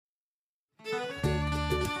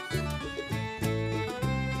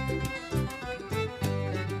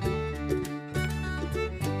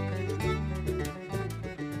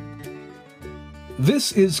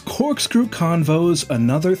This is Corkscrew Convos,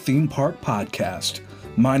 another theme park podcast.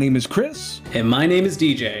 My name is Chris. And my name is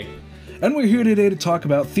DJ. And we're here today to talk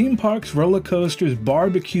about theme parks, roller coasters,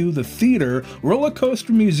 barbecue, the theater, roller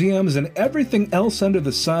coaster museums, and everything else under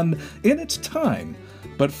the sun in its time.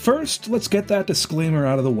 But first, let's get that disclaimer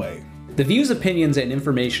out of the way. The views, opinions, and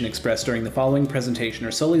information expressed during the following presentation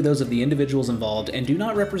are solely those of the individuals involved and do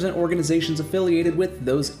not represent organizations affiliated with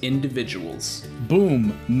those individuals.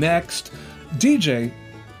 Boom. Next. DJ,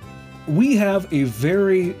 we have a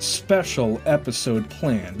very special episode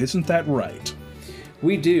planned. Isn't that right?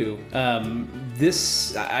 We do.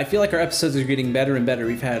 I feel like our episodes are getting better and better.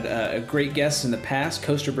 We've had a great guest in the past,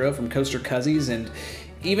 Coaster Bro from Coaster Cuzzies, and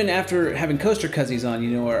even after having Coaster Cuzzies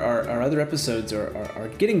on, our other episodes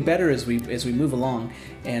are getting better as we move along,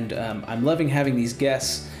 and I'm loving having these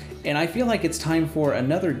guests. And I feel like it's time for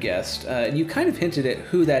another guest. You kind of hinted at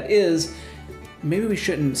who that is. Maybe we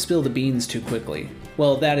shouldn't spill the beans too quickly.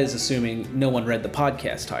 Well, that is assuming no one read the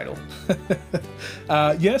podcast title.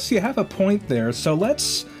 Yes, you have a point there. So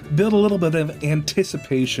let's build a little bit of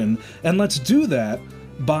anticipation, and let's do that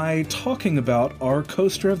by talking about our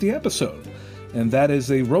coaster of the episode. And that is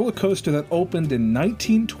a roller coaster that opened in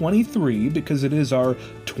 1923 because it is our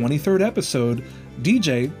 23rd episode.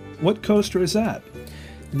 DJ, what coaster is that?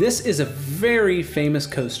 This is a very famous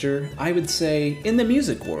coaster, I would say, in the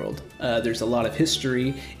music world. There's a lot of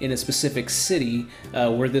history in a specific city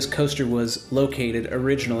where this coaster was located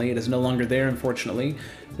originally. It is no longer there, unfortunately.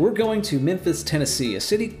 We're going to Memphis, Tennessee, a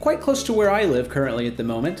city quite close to where I live currently at the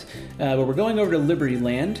moment. But we're going over to Liberty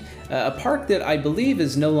Land, a park that I believe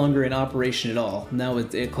is no longer in operation at all. Now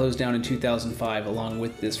it closed down in 2005 along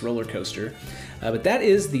with this roller coaster. But that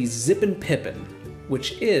is the Zippin' Pippin,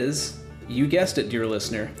 which is, you guessed it, dear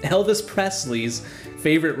listener, Elvis Presley's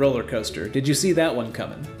favorite roller coaster. Did you see that one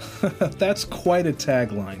coming? That's quite a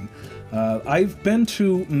tagline. I've been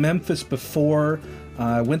to Memphis before.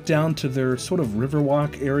 I went down to their sort of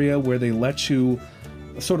Riverwalk area where they let you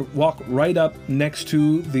sort of walk right up next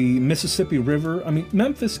to the Mississippi River. I mean,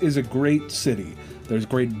 Memphis is a great city. There's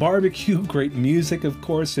great barbecue, great music, of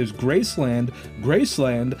course. There's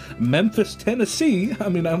Graceland, Memphis, Tennessee. I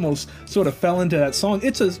mean, I almost sort of fell into that song.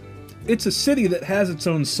 It's a city that has its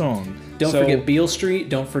own song. Don't forget Beale Street.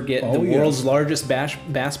 Don't forget the world's largest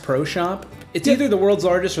Bass Pro Shop. It's either the world's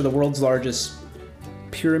largest or the world's largest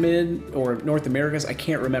pyramid or North America's. I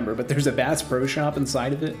can't remember, but there's a Bass Pro Shop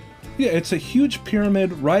inside of it. Yeah, it's a huge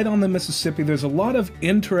pyramid right on the Mississippi. There's a lot of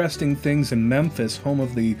interesting things in Memphis, home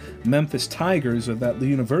of the Memphis Tigers of that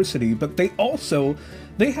university, but they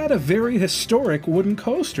had a very historic wooden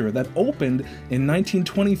coaster that opened in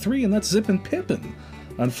 1923, and that's Zippin' Pippin.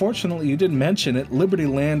 Unfortunately, you didn't mention it, Liberty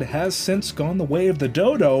Land has since gone the way of the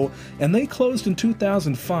dodo, and they closed in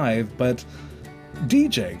 2005, but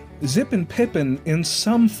DJ, Zippin' Pippin in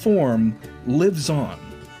some form lives on.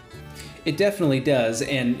 It definitely does,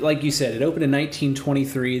 and like you said, it opened in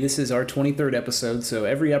 1923. This is our 23rd episode, so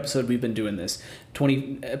every episode we've been doing this.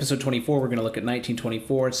 Episode 24, we're going to look at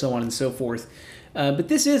 1924, so on and so forth. But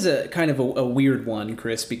this is a kind of a weird one,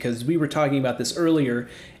 Chris, because we were talking about this earlier,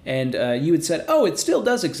 and you had said, oh, it still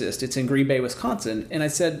does exist. It's in Green Bay, Wisconsin. And I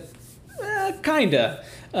said, kinda.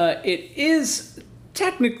 It is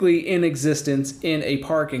technically in existence in a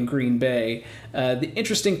park in Green Bay. The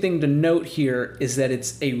interesting thing to note here is that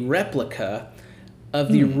it's a replica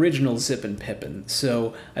of the original Zippin' Pippin.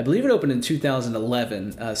 So I believe it opened in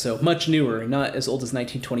 2011, so much newer, not as old as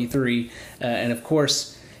 1923. And of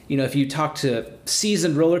course, if you talk to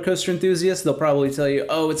seasoned roller coaster enthusiasts, they'll probably tell you,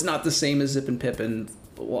 oh, it's not the same as Zippin' Pippin.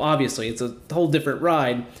 Well, obviously, it's a whole different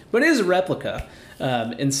ride, but it is a replica.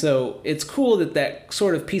 And so it's cool that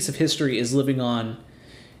sort of piece of history is living on,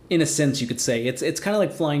 in a sense, you could say. It's kind of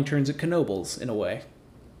like flying turns at Knoebels, in a way.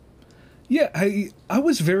 Yeah, I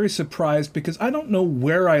was very surprised because I don't know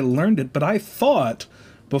where I learned it, but I thought,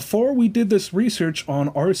 before we did this research on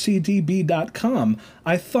RCDB.com,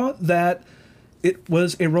 I thought that it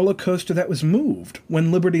was a roller coaster that was moved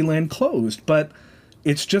when Liberty Land closed, but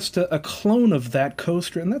it's just a clone of that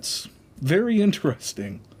coaster, and that's very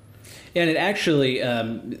interesting. And it actually,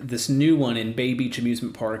 this new one in Bay Beach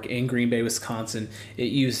Amusement Park in Green Bay, Wisconsin,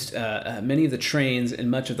 it used many of the trains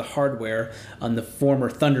and much of the hardware on the former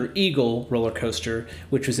Thunder Eagle roller coaster,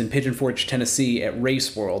 which was in Pigeon Forge, Tennessee at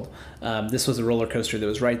Race World. This was a roller coaster that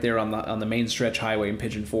was right there on the main stretch highway in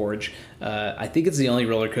Pigeon Forge. I think it's the only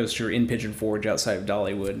roller coaster in Pigeon Forge outside of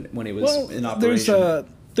Dollywood when it was in operation.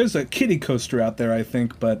 There's a kiddie coaster out there, I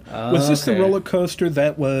think, but was this the roller coaster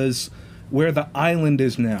that was where the island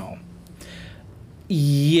is now?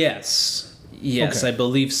 Yes, okay. I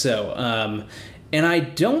believe so. And I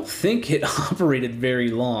don't think it operated very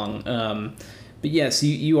long. But yes,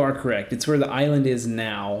 you are correct. It's where the island is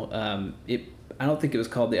now. I don't think it was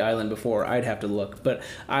called the island before. I'd have to look, but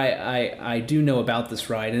I do know about this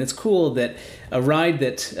ride, and it's cool that a ride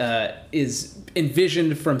that is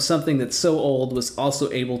envisioned from something that's so old was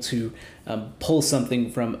also able to pull something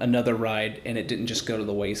from another ride, and it didn't just go to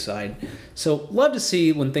the wayside. So love to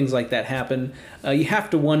see when things like that happen. You have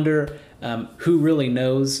to wonder who really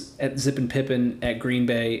knows at Zippin' Pippin at Green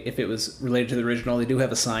Bay if it was related to the original. They do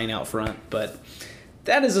have a sign out front, but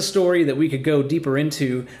that is a story that we could go deeper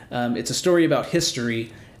into. It's a story about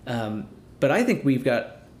history, but I think we've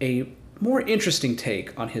got a more interesting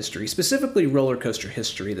take on history, specifically roller coaster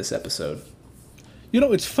history this episode. You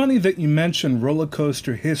know, it's funny that you mentioned roller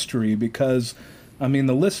coaster history because, I mean,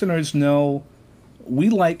 the listeners know we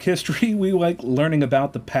like history. We like learning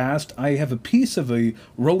about the past. I have a piece of a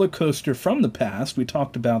roller coaster from the past. We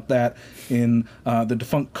talked about that in the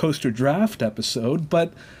Defunct Coaster Draft episode.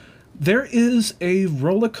 But there is a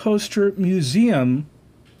roller coaster museum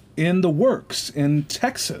in the works in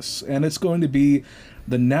Texas, and it's going to be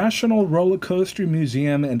the National Roller Coaster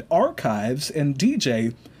Museum and Archives. And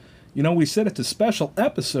DJ, you know, we said it's a special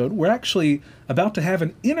episode. We're actually about to have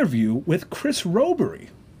an interview with Chris Robery.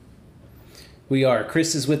 We are.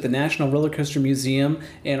 Chris is with the National Roller Coaster Museum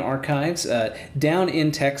and Archives down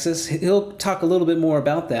in Texas. He'll talk a little bit more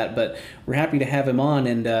about that, but we're happy to have him on,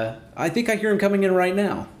 and I think I hear him coming in right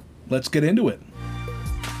now. Let's get into it.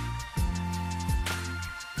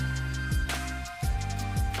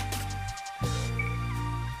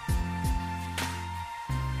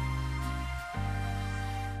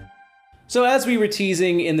 So as we were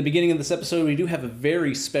teasing in the beginning of this episode, we do have a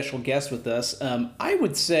very special guest with us. I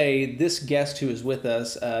would say this guest who is with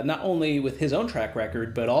us, not only with his own track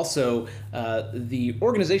record, but also the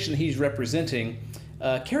organization that he's representing,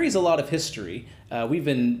 carries a lot of history. We've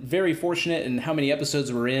been very fortunate in how many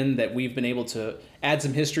episodes we're in that we've been able to add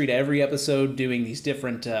some history to every episode, doing these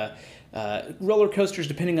different roller coasters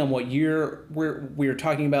depending on what year we're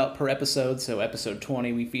talking about per episode. So episode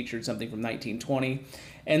 20, we featured something from 1920.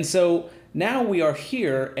 And so now we are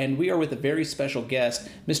here, and we are with a very special guest,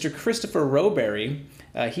 Mr. Christopher Robery.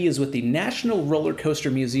 He is with the National Roller Coaster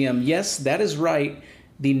Museum. Yes, that is right.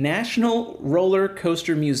 The National Roller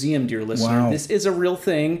Coaster Museum, dear listener. Wow. This is a real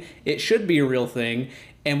thing. It should be a real thing,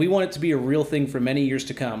 and we want it to be a real thing for many years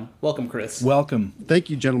to come. Welcome, Chris. Welcome. Thank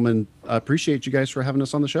you, gentlemen. I appreciate you guys for having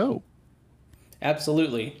us on the show.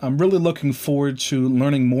 Absolutely. I'm really looking forward to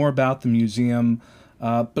learning more about the museum.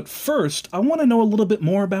 But first, I want to know a little bit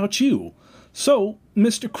more about you. So,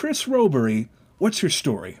 Mr. Chris Robery, what's your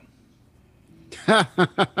story?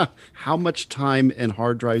 How much time and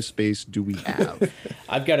hard drive space do we have?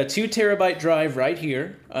 I've got a 2 terabyte drive right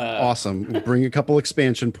here. Awesome. We'll bring a couple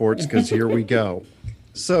expansion ports because here we go.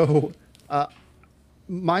 So,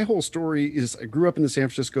 my whole story is I grew up in the San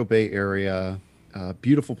Francisco Bay Area.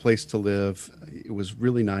 Beautiful place to live. It was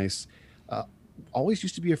really nice. Always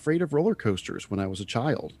used to be afraid of roller coasters when I was a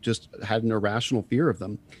child. Just had an irrational fear of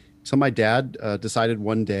them. So my dad decided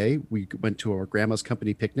one day, we went to our grandma's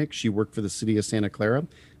company picnic. She worked for the city of Santa Clara.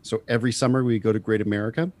 So every summer we go to Great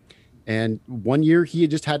America. And one year he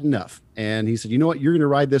had just had enough. And he said, you know what, you're going to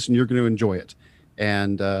ride this and you're going to enjoy it.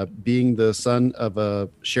 And being the son of a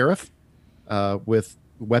sheriff with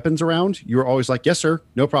weapons around, you were always like, yes, sir,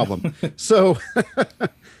 no problem. So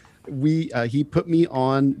he put me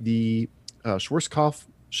on the Schwarzkopf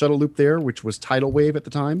shuttle loop there, which was Tidal Wave at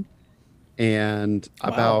the time. And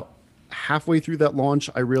about halfway through that launch,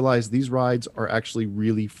 I realized these rides are actually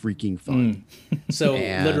really freaking fun. So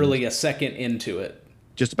literally a second into it.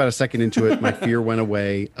 Just about a second into it, my fear went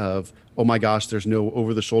away of, oh my gosh, there's no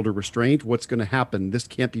over-the-shoulder restraint. What's going to happen? This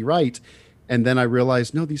can't be right. And then I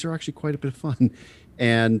realized, no, these are actually quite a bit of fun.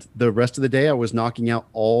 And the rest of the day, I was knocking out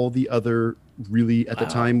all the other really, at the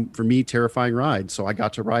time, for me, terrifying rides. So I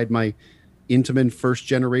got to ride my Intamin first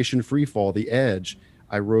generation freefall, the Edge.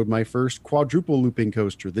 I rode my first quadruple looping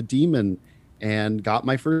coaster, the Demon, and got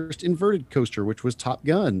my first inverted coaster, which was Top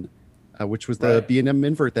Gun, which was the B&M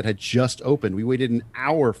invert that had just opened. We waited an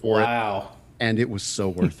hour for it, and it was so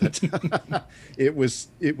worth it. It was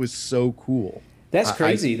so cool. That's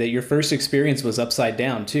crazy that your first experience was upside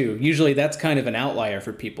down too. Usually that's kind of an outlier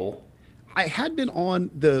for people. I had been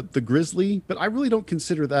on the Grizzly, but I really don't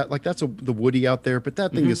consider that, like, that's the Woody out there, but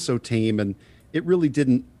that thing is so tame, and it really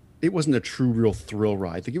it wasn't a true real thrill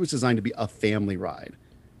ride. I think it was designed to be a family ride.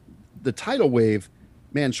 The Tidal Wave,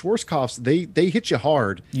 man, Schwarzkopf's, they hit you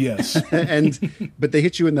hard. Yes. But they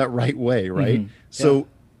hit you in that right way, right? So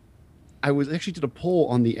I actually did a poll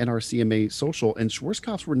on the NRCMA social, and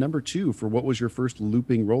Schwarzkopf's were number 2 for what was your first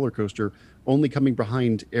looping roller coaster, only coming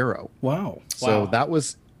behind Arrow. Wow. So that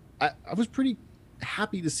was, I was pretty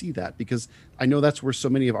happy to see that because I know that's where so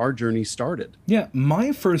many of our journeys started. Yeah,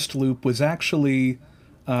 my first loop was actually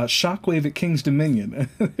Shockwave at King's Dominion.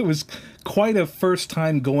 It was quite a first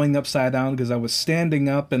time going upside down because I was standing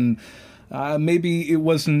up, and maybe it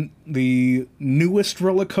wasn't the newest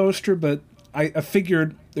roller coaster, but I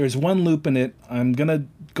figured there's one loop in it. I'm going to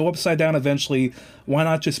go upside down eventually. Why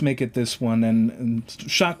not just make it this one? And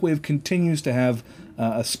Shockwave continues to have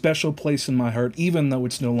a special place in my heart, even though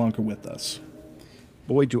it's no longer with us.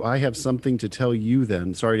 Boy, do I have something to tell you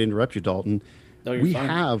then. Sorry to interrupt you, Dalton. No, you're we fine.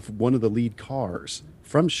 have one of the lead cars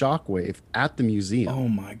from Shockwave at the museum. Oh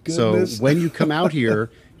my goodness. So when you come out here,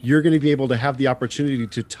 you're going to be able to have the opportunity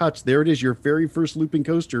to touch. There it is, your very first looping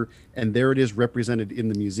coaster, and there it is represented in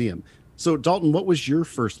the museum. So Dalton, what was your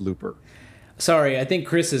first looper? Sorry, I think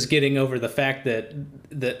Chris is getting over the fact that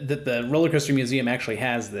the Roller Coaster Museum actually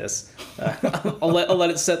has this. I'll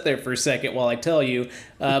let it sit there for a second while I tell you.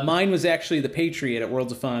 Mine was actually the Patriot at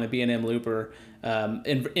Worlds of Fun, a B&M looper,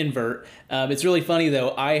 invert. It's really funny,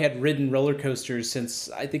 though. I had ridden roller coasters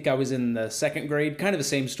since I think I was in the second grade. Kind of the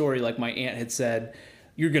same story, like my aunt had said.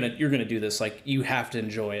 You're gonna do this. Like, you have to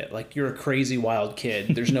enjoy it. Like, you're a crazy wild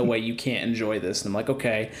kid. There's no way you can't enjoy this. And I'm like,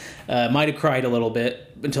 okay. Might have cried a little bit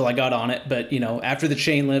until I got on it, but after the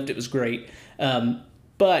chain lift, it was great.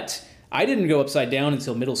 But I didn't go upside down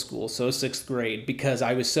until middle school, so sixth grade, because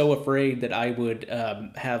I was so afraid that I would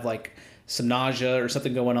have like some nausea or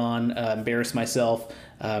something going on, embarrass myself.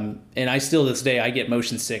 And I still, this day, I get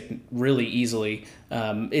motion sick really easily.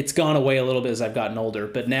 It's gone away a little bit as I've gotten older,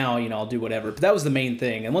 but now, I'll do whatever. But that was the main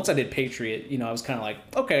thing. And once I did Patriot, I was kind of like,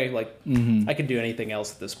 okay, like I can do anything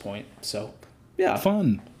else at this point. So, yeah.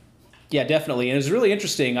 Fun. Yeah, definitely. And it was really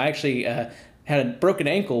interesting. I actually had a broken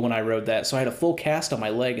ankle when I rode that, so I had a full cast on my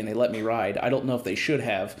leg, and they let me ride. I don't know if they should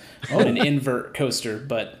have on an invert coaster,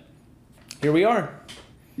 but here we are.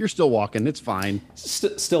 You're still walking. It's fine.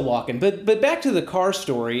 Still walking. But back to the car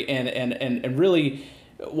story and really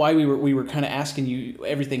why we were kind of asking you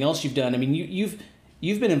everything else you've done. I mean,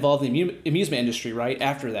 you've been involved in the amusement industry, right?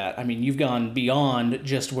 After that, I mean, you've gone beyond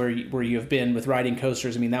just where you have been with riding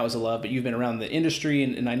coasters. I mean, that was a love, but you've been around the industry,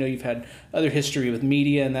 and I know you've had other history with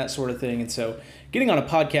media and that sort of thing. And so getting on a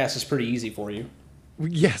podcast is pretty easy for you.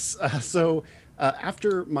 Yes. So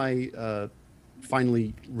after my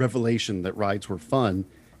finally revelation that rides were fun,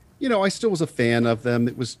 I still was a fan of them.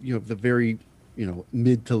 It was, the very,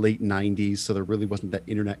 mid to late 90s. So there really wasn't that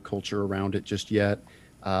internet culture around it just yet.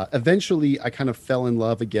 Eventually, I kind of fell in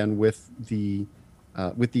love again with the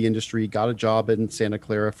industry, got a job in Santa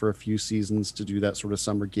Clara for a few seasons to do that sort of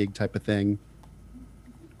summer gig type of thing.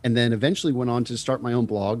 And then eventually went on to start my own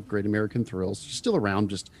blog, Great American Thrills. Still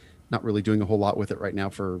around, just not really doing a whole lot with it right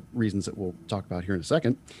now for reasons that we'll talk about here in a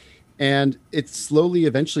second. And it slowly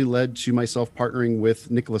eventually led to myself partnering with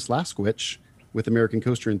Nicholas Laskwich with American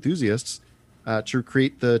Coaster Enthusiasts to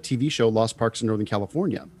create the TV show Lost Parks in Northern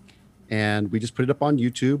California. And we just put it up on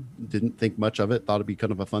YouTube, didn't think much of it, thought it'd be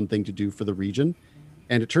kind of a fun thing to do for the region.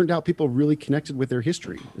 And it turned out people really connected with their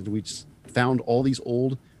history. We just found all these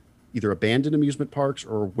old, either abandoned amusement parks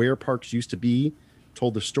or where parks used to be,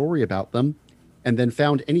 told the story about them, and then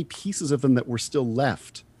found any pieces of them that were still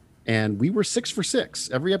left. And we were 6 for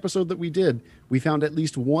 6. Every episode that we did, we found at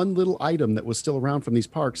least one little item that was still around from these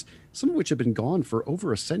parks, some of which had been gone for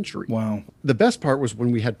over a century. Wow. The best part was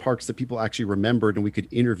when we had parks that people actually remembered and we could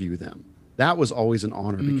interview them. That was always an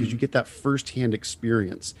honor because you get that firsthand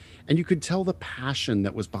experience and you could tell the passion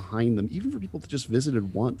that was behind them. Even for people that just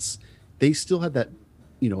visited once, they still had that,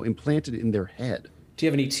 implanted in their head. Do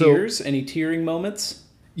you have any tears? Any tearing moments?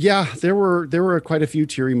 Yeah, there were quite a few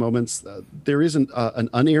teary moments. There is an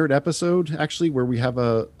unaired episode actually where we have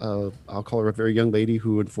I'll call her a very young lady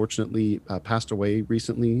who unfortunately passed away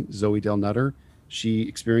recently, Zoe Del Nutter. She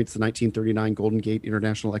experienced the 1939 Golden Gate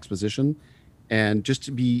International Exposition, and just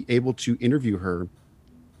to be able to interview her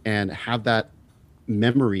and have that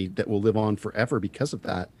memory that will live on forever because of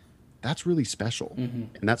that, that's really special. And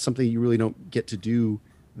that's something you really don't get to do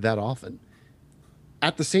that often.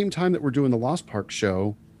 At the same time that we're doing the Lost Park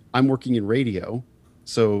show, I'm working in radio,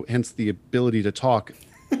 so hence the ability to talk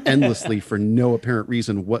endlessly for no apparent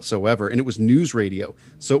reason whatsoever. And it was news radio,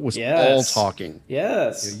 so it was all talking.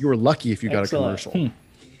 Yes. You were lucky if you got a commercial.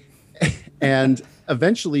 And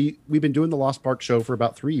eventually, we've been doing the Lost Park show for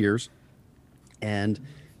about 3 years, and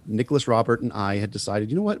Nicholas Robert and I had decided,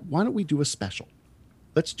 you know what, why don't we do a special?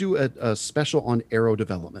 Let's do a special on aero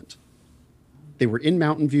development. They were in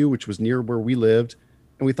Mountain View, which was near where we lived,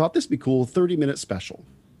 and we thought this would be cool, 30-minute special.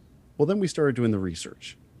 Well, then we started doing the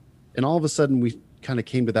research. And all of a sudden, we kind of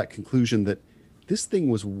came to that conclusion that this thing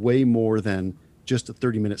was way more than just a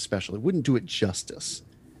 30-minute special. It wouldn't do it justice.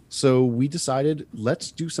 So we decided,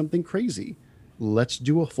 let's do something crazy. Let's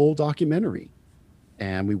do a full documentary.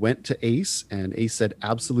 And we went to Ace, and Ace said,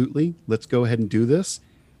 absolutely, let's go ahead and do this.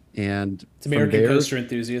 And it's American Coaster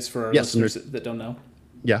Enthusiasts for our listeners that don't know.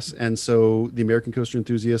 Yes. And so the American Coaster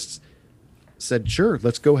Enthusiasts said, sure,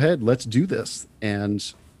 let's go ahead, let's do this. And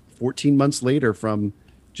 14 months later, from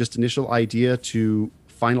just initial idea to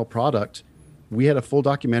final product, we had a full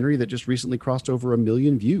documentary that just recently crossed over 1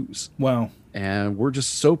 million views. Wow. And we're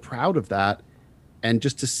just so proud of that. And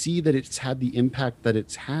just to see that it's had the impact that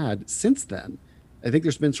it's had since then, I think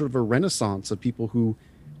there's been sort of a renaissance of people who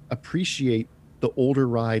appreciate the older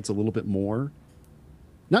rides a little bit more.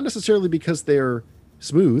 Not necessarily because they're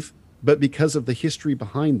smooth, but because of the history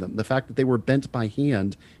behind them. The fact that they were bent by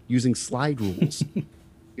hand using slide rules.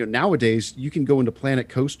 Nowadays, you can go into Planet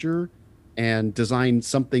Coaster and design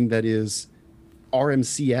something that is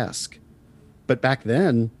RMC-esque. But back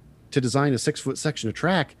then, to design a 6-foot section of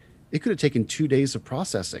track, it could have taken 2 days of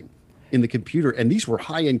processing in the computer. And these were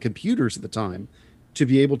high-end computers at the time to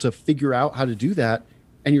be able to figure out how to do that.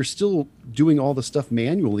 And you're still doing all the stuff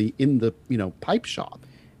manually in the, pipe shop.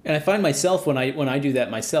 And I find myself when I do that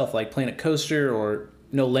myself, like Planet Coaster or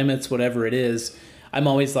No Limits, whatever it is, I'm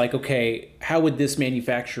always like, okay, how would this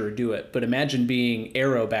manufacturer do it? But imagine being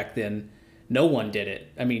Arrow back then. No one did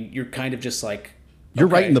it. I mean, you're kind of just like, you're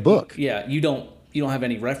writing the book. Yeah, you don't have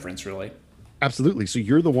any reference really. Absolutely. So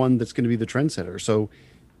you're the one that's going to be the trendsetter. So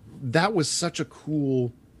that was such a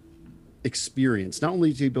cool experience, not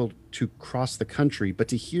only to be able to cross the country, but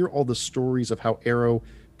to hear all the stories of how Arrow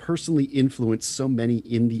personally influenced so many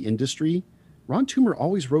in the industry. Ron Toomer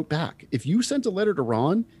always wrote back. If you sent a letter to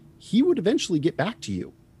Ron, he would eventually get back to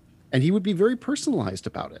you, and he would be very personalized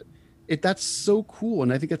about it. That's so cool.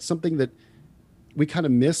 And I think that's something that we kind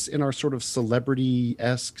of miss in our sort of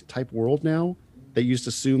celebrity-esque type world now, that you just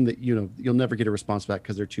assume that, you'll never get a response back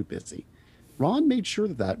because they're too busy. Ron made sure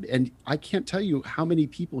of that. And I can't tell you how many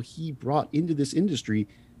people he brought into this industry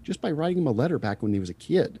just by writing him a letter back when he was a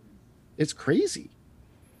kid. It's crazy.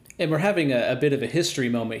 And we're having a bit of a history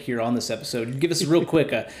moment here on this episode. Give us real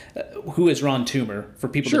quick, who is Ron Toomer for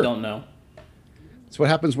people that don't know? It's what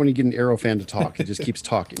happens when you get an Arrow fan to talk. He just keeps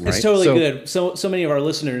talking, right? It's totally good. So many of our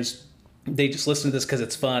listeners, they just listen to this because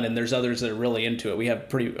it's fun, and there's others that are really into it. We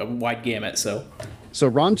have a wide gamut, So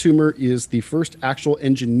Ron Toomer is the first actual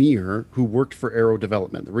engineer who worked for Arrow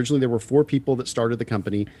Development. Originally, there were 4 people that started the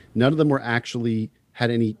company. None of them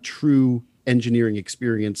had any true engineering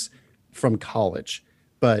experience from college.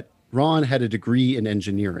 But Ron had a degree in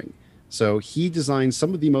engineering. So he designed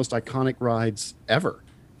some of the most iconic rides ever.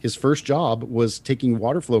 His first job was taking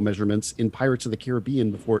water flow measurements in Pirates of the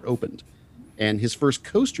Caribbean before it opened. And his first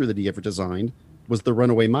coaster that he ever designed was the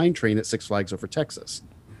Runaway Mine Train at Six Flags Over Texas.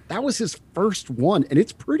 That was his first one, and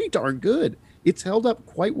it's pretty darn good. It's held up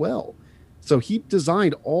quite well. So he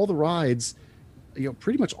designed all the rides,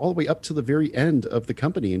 pretty much all the way up to the very end of the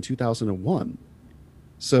company in 2001.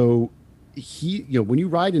 So when you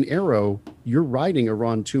ride an Arrow, you're riding a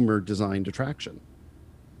Ron Toomer designed attraction.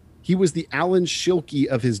 He was the Alan Schilke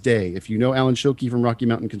of his day. If you know Alan Schilke from Rocky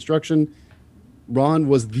Mountain Construction, Ron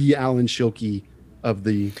was the Alan Schilke of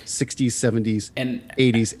the 60s, 70s, and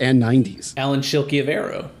 80s, and 90s. Alan Schilke of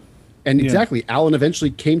Arrow. And exactly, Alan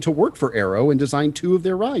eventually came to work for Arrow and designed 2 of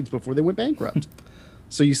their rides before they went bankrupt.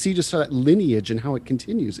 So you see just that lineage and how it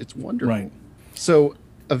continues. It's wonderful. Right. So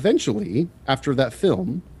eventually, after that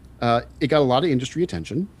film, it got a lot of industry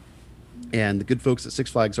attention. And the good folks at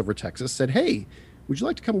Six Flags Over Texas said, hey, would you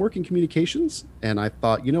like to come work in communications? And I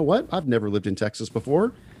thought, you know what? I've never lived in Texas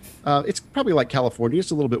before. It's probably like California. It's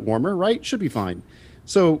a little bit warmer, right? Should be fine.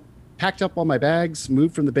 So packed up all my bags,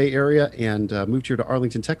 moved from the Bay Area, and moved here to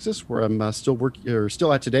Arlington, Texas, where I'm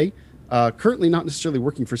still at today. Currently not necessarily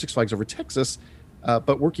working for Six Flags Over Texas,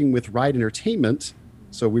 but working with Ride Entertainment.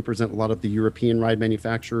 So we present a lot of the European ride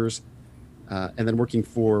manufacturers, and then working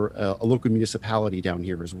for a local municipality down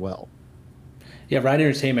here as well. Yeah, Ride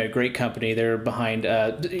Entertainment, a great company. They're behind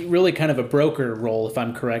really kind of a broker role, if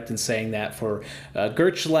I'm correct in saying that, for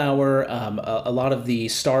Gertschlauer, a lot of the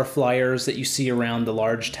Star Flyers that you see around the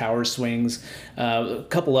large tower swings, a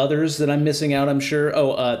couple others that I'm missing out, I'm sure.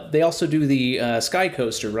 They also do the Sky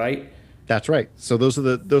Coaster, right? That's right. So those are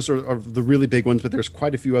the really big ones, but there's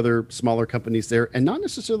quite a few other smaller companies there, and not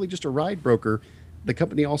necessarily just a ride broker. The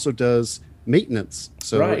company also does maintenance.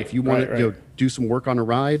 So if you want to do some work on a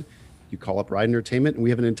ride, you call up Ride Entertainment, and we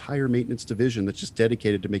have an entire maintenance division that's just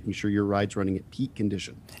dedicated to making sure your ride's running at peak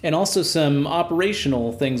condition. And also some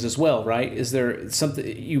operational things as well, right? Is there something,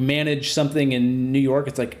 you manage something in New York,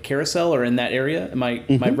 it's like a carousel, or in that area? Am I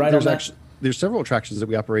right on that? There's several attractions that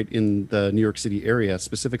we operate in the New York City area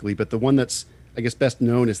specifically, but the one that's I guess best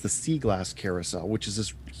known as the Sea Glass Carousel, which is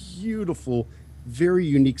this beautiful, very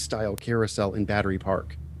unique style carousel in Battery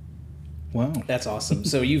Park. Wow. That's awesome.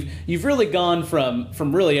 So you've really gone from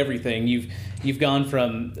really everything. You've gone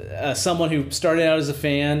from someone who started out as a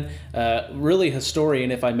fan, really a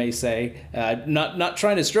historian, if I may say. Not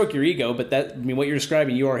trying to stroke your ego, but what you're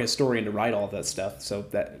describing, you are a historian to write all of that stuff. So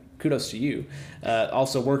that kudos to you.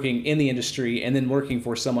 Also working in the industry and then working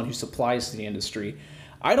for someone who supplies to the industry.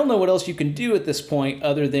 I don't know what else you can do at this point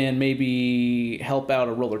other than maybe help out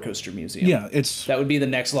a roller coaster museum. Yeah, that would be the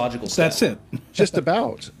next logical step. That's it. Just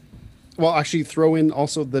about. Well, actually, throw in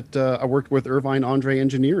also that I worked with Irvine Andre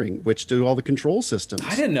Engineering, which do all the control systems.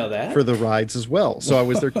 I didn't know that. For the rides as well. So I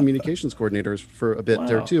was their communications coordinators for a bit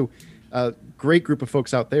there too. Great group of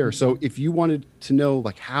folks out there. So if you wanted to know,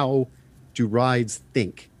 like, how do rides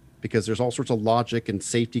think, because there's all sorts of logic and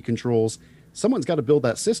safety controls, someone's got to build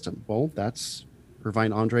that system. Well, that's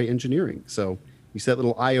Irvine Andre Engineering. So you set a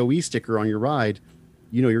little IOE sticker on your ride,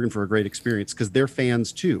 you know you're in for a great experience, because they're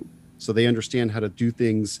fans too. So they understand how to do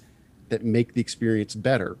things that make the experience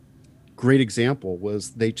better. Great example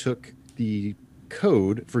was they took the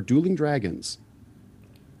code for Dueling Dragons,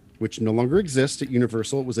 which no longer exists at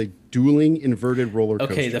Universal. It was a dueling inverted roller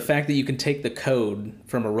coaster. Okay, the fact that you can take the code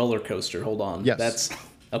from a roller coaster. Hold on. Yes. That's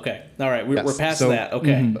okay. All right, we're past So, that.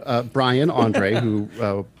 Okay. Brian Andre, who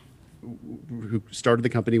started the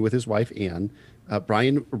company with his wife Anne,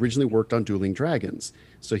 Brian originally worked on Dueling Dragons,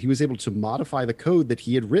 so he was able to modify the code that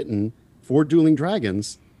he had written for Dueling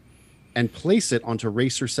Dragons and place it onto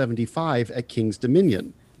Racer 75 at King's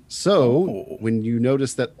Dominion. So when you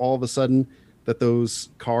notice that all of a sudden that those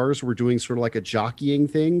cars were doing sort of like a jockeying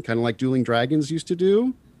thing, kind of like Dueling Dragons used to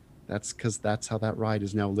do, that's because that's how that ride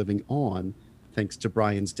is now living on, thanks to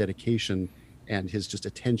Brian's dedication and his just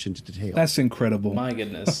attention to detail. That's incredible. My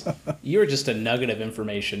goodness. You're just a nugget of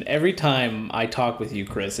information. Every time I talk with you,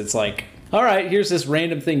 Chris, it's like, all right, here's this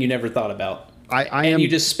random thing you never thought about. You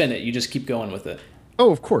just spin it. You just keep going with it. Oh,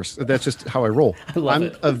 of course. That's just how I roll.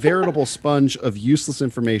 I'm a veritable sponge of useless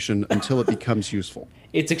information until it becomes useful.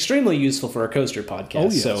 It's extremely useful for our coaster podcast. Oh,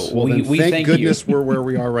 yes. So Well, we thank thank goodness you. we're where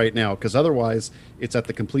we are right now, because otherwise it's at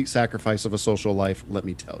the complete sacrifice of a social life, let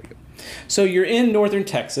me tell you. So you're in northern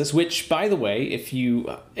Texas, which, by the way, if you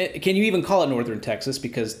can you even call it northern Texas,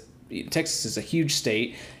 because Texas is a huge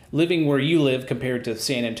state. Living where you live compared to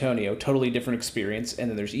San Antonio, totally different experience. And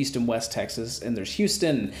then there's East and West Texas, and there's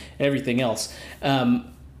Houston and everything else.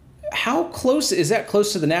 How close is that?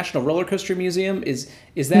 Close to the National Roller Coaster Museum? Is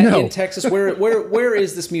that in Texas? Where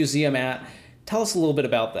is this museum at? Tell us a little bit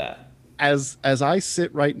about that. As I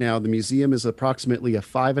sit right now, the museum is approximately a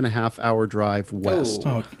 5.5-hour drive west.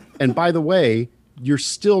 Oh. And by the way, you're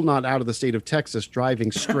still not out of the state of Texas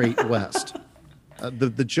driving straight west.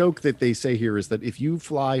 The joke that they say here is that if you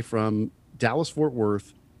fly from Dallas-Fort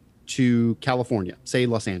Worth to California, say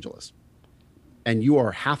Los Angeles, and you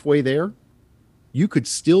are halfway there, you could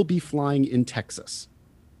still be flying in Texas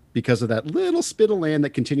because of that little spit of land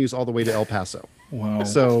that continues all the way to El Paso. Wow.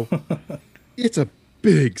 So it's a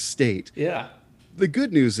big state. Yeah. The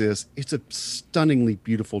good news is it's a stunningly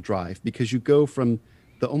beautiful drive, because you go from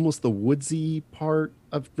almost the woodsy part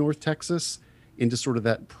of North Texas into sort of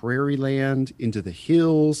that prairie land, into the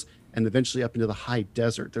hills, and eventually up into the high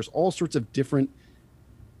desert. There's all sorts of different,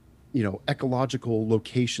 ecological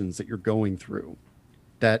locations that you're going through,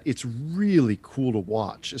 that it's really cool to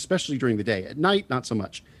watch, especially during the day. At night, not so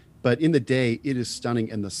much, but in the day, it is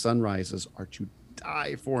stunning, and the sunrises are to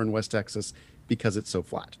die for in West Texas because it's so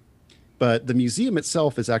flat. But the museum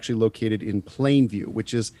itself is actually located in Plainview,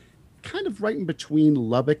 which is kind of right in between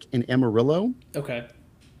Lubbock and Amarillo. Okay.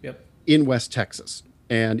 Yep. In West Texas.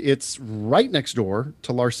 And it's right next door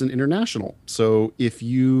to Larson International. So if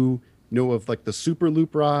you know of like the Super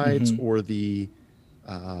Loop rides or the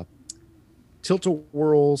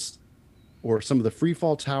Tilt-A-Whirls or some of the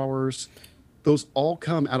Freefall Towers, those all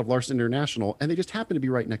come out of Larson International, and they just happen to be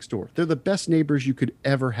right next door. They're the best neighbors you could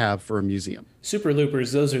ever have for a museum. Super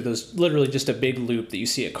Loopers, those are literally just a big loop that you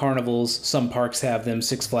see at carnivals. Some parks have them.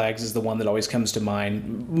 Six Flags is the one that always comes to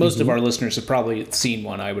mind. Most of our listeners have probably seen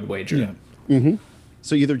one, I would wager. Yeah.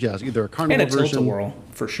 So either a carnival And a version. Tilt-A-Whirl,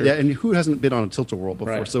 for sure. Yeah, and who hasn't been on a Tilt-A-Whirl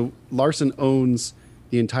before? Right. So Larson owns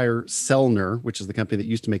the entire Selner, which is the company that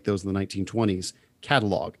used to make those in the 1920s,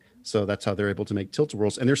 catalog. So that's how they're able to make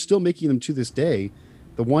Tilt-A-Whirls. And they're still making them to this day.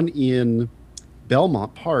 The one in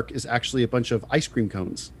Belmont Park is actually a bunch of ice cream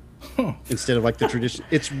cones instead of like the tradition.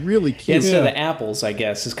 It's really Yeah, cute. instead of the apples, I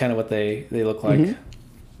guess, is kind of what they look like.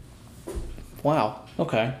 Wow.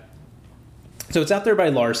 Okay. So it's out there by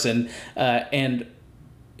Larson. And,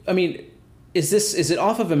 I mean, is it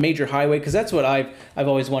off of a major highway? Because that's what I've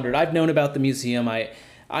always wondered. I've known about the museum.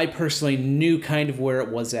 I personally knew kind of where it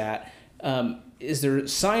was at. Is there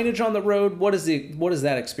signage on the road? What is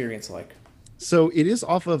that experience like? So it is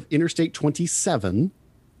off of Interstate 27,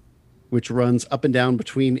 which runs up and down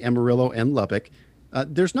between Amarillo and Lubbock.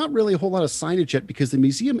 There's not really a whole lot of signage yet because the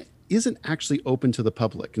museum isn't actually open to the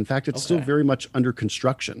public. In fact, it's still very much under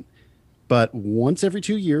construction. But once every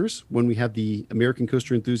 2 years, when we have the American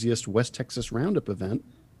Coaster Enthusiast West Texas Roundup event,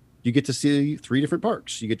 you get to see 3 different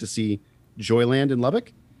parks. You get to see Joyland in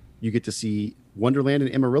Lubbock, you get to see Wonderland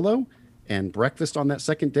in Amarillo, and breakfast on that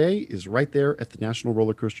second day is right there at the National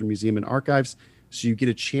Roller Coaster Museum and Archives. So you get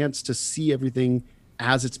a chance to see everything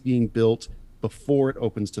as it's being built before it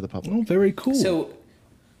opens to the public. Oh, very cool. So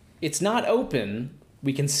it's not open.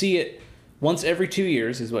 We can see it once every 2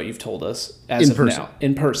 years, is what you've told us as In of person. now.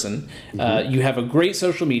 In person. You have a great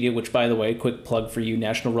social media, which, by the way, quick plug for you,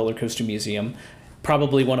 National Roller Coaster Museum.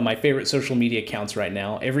 Probably one of my favorite social media accounts right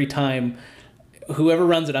now. Every time whoever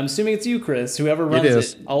runs it, I'm assuming it's you, Chris, whoever runs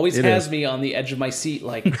it always has me on the edge of my seat.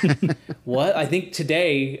 Like, what? I think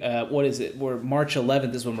today, what is it? We're March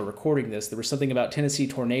 11th is when we're recording this. There was something about Tennessee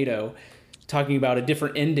Tornado talking about a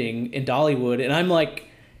different ending in Dollywood. And I'm like,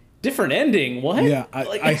 different ending? What? Yeah,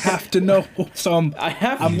 I have to know. So I'm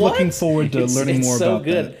what? looking forward to learning more so about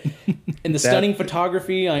good. that. And the stunning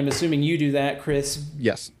photography, I'm assuming you do that, Chris.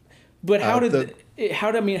 Yes. But how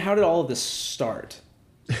did all of this start?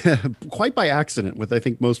 Quite by accident, with I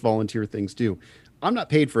think most volunteer things do. I'm not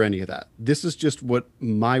paid for any of that. This is just what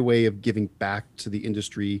my way of giving back to the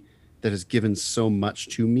industry that has given so much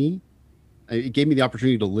to me. It gave me the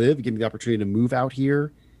opportunity to live. It gave me the opportunity to move out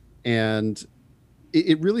here. And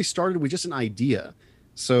it really started with just an idea.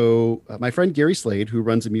 So my friend Gary Slade, who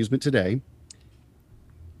runs Amusement Today,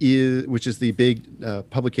 which is the big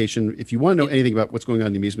publication. If you want to know anything about what's going on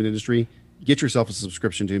in the amusement industry, get yourself a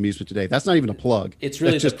subscription to Amusement Today. That's not even a plug. It's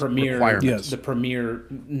really That's the premier, Yes. the premier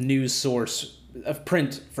news source of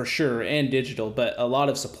print for sure and digital, but a lot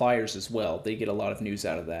of suppliers as well. They get a lot of news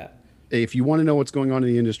out of that. If you want to know what's going on in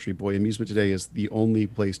the industry, boy, Amusement Today is the only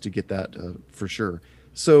place to get that for sure.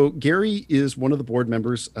 So Gary is one of the board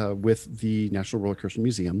members with the National Roller Coaster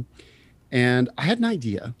Museum. And I had an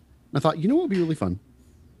idea. I thought, you know what would be really fun?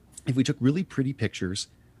 If we took really pretty pictures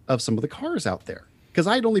of some of the cars out there. Because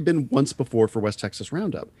I had only been once before for West Texas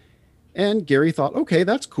Roundup. And Gary thought, okay,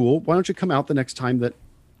 that's cool. Why don't you come out the next time that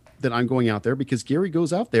I'm going out there? Because Gary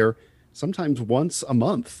goes out there sometimes once a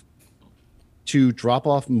month to drop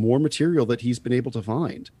off more material that he's been able to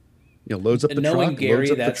find. You know, loads up the Knowing truck, Gary,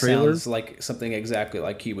 loads up the that trailer. sounds like something exactly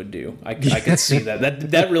like he would do. I can see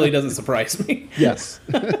that. That really doesn't surprise me. Yes.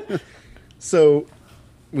 So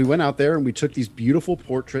we went out there and we took these beautiful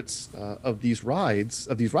portraits of these ride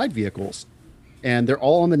vehicles. And they're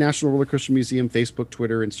all on the National Roller Coaster Museum Facebook,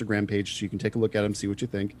 Twitter, Instagram page, so you can take a look at them, see what you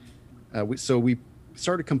think. So we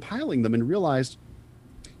started compiling them and realized,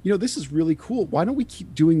 you know, this is really cool. Why don't we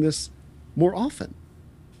keep doing this more often?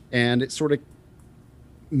 And it sort of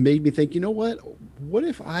made me think, you know what? What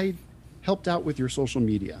if I helped out with your social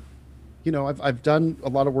media? You know, I've done a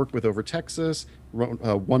lot of work with Over Texas,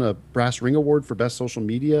 won a Brass Ring Award for Best Social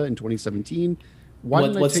Media in 2017.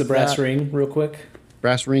 What's the Brass Ring, real quick?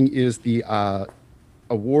 Brass Ring is the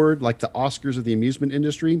award, like the Oscars of the amusement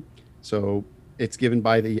industry. So it's given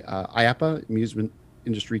by the IAAPA, Amusement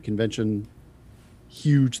Industry Convention,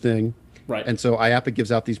 huge thing. Right. And so IAAPA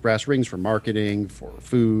gives out these brass rings for marketing, for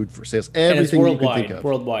food, for sales, everything and it's you can think of.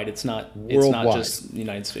 Worldwide. It's not just the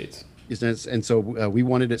United States. And so we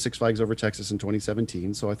won it at Six Flags Over Texas in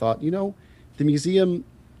 2017. So I thought, you know, the museum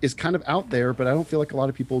is kind of out there, but I don't feel like a lot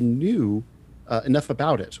of people knew enough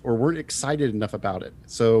about it or weren't excited enough about it.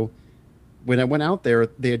 So when I went out there,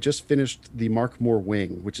 they had just finished the Mark Moore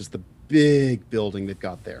Wing, which is the big building they've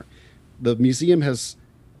got there. The museum has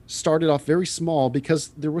started off very small because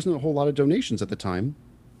there wasn't a whole lot of donations at the time.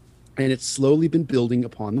 And it's slowly been building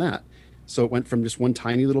upon that. So it went from just one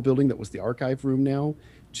tiny little building that was the archive room now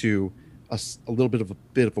to a little bit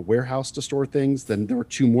of a warehouse to store things. Then there were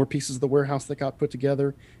 2 more pieces of the warehouse that got put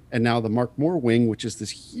together. And now the Mark Moore Wing, which is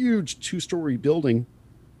this huge 2-story building,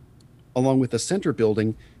 along with a center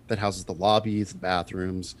building that houses the lobbies, the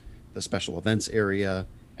bathrooms, the special events area,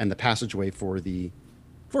 and the passageway for the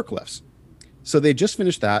forklifts. So they just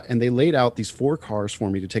finished that, and they laid out these 4 cars for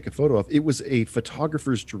me to take a photo of. It was a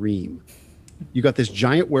photographer's dream. You got this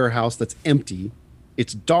giant warehouse that's empty.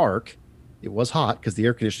 It's dark. It was hot because the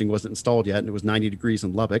air conditioning wasn't installed yet, and it was 90 degrees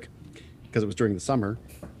in Lubbock because it was during the summer.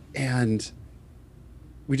 And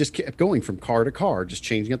we just kept going from car to car, just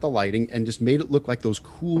changing up the lighting and just made it look like those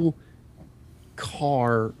cool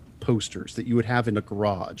car posters that you would have in a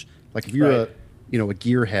garage. Like if you're Right. a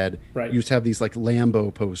gearhead, Right. you just have these like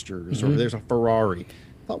Lambo posters, or there's a Ferrari.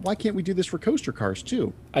 I thought, why can't we do this for coaster cars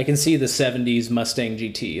too? I can see the 70s Mustang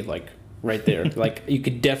GT like right there. Like you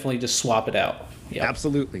could definitely just swap it out. Yeah.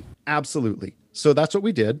 Absolutely. Absolutely. So that's what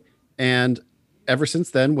we did. And ever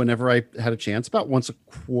since then, whenever I had a chance, about once a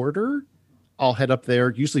quarter, I'll head up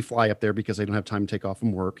there, usually fly up there because I don't have time to take off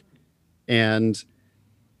from work, and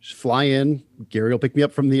just fly in. Gary will pick me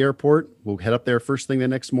up from the airport. We'll head up there first thing the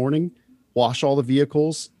next morning, wash all the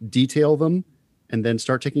vehicles, detail them, and then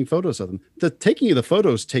start taking photos of them. The taking of the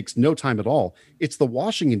photos takes no time at all. It's the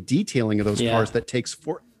washing and detailing of those Yeah. cars that takes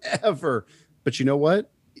forever. But you know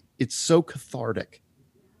what? It's so cathartic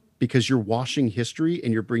because you're washing history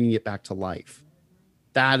and you're bringing it back to life.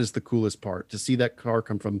 That is the coolest part, to see that car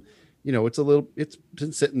come from, it's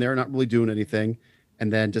been sitting there, not really doing anything.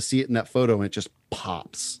 And then to see it in that photo and it just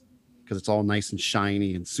pops because it's all nice and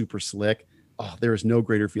shiny and super slick. Oh, there is no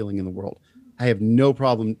greater feeling in the world. I have no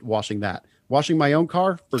problem washing that. Washing my own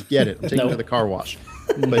car, forget it. I'm taking it to the car wash.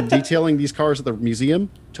 But detailing these cars at the museum,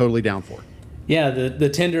 totally down for. Yeah, the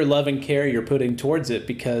tender love and care you're putting towards it,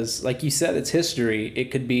 because like you said, it's history.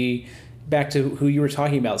 It could be back to who you were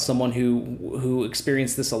talking about, someone who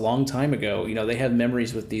experienced this a long time ago. They have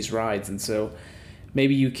memories with these rides, and so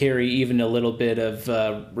maybe you carry even a little bit of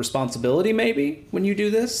responsibility maybe when you do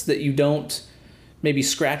this, that you don't maybe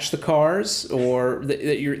scratch the cars, or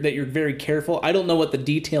that you're very careful. I don't know what the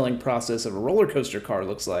detailing process of a roller coaster car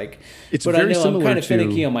looks like, It's but I very know I'm similar kind of to-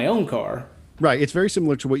 finicky on my own car. Right. It's very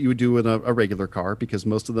similar to what you would do in a regular car because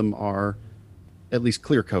most of them are at least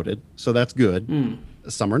clear coated. So that's good.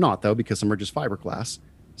 Some are not, though, because some are just fiberglass.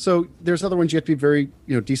 So there's other ones you have to be very,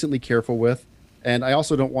 decently careful with. And I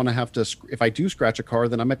also don't want to have to, if I do scratch a car,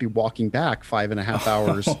 then I might be walking back 5.5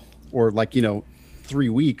 hours or 3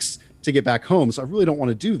 weeks to get back home. So I really don't want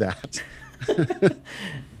to do that.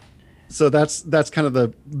 So that's kind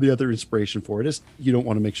of the other inspiration for it is you don't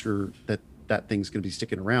want to make sure that thing's going to be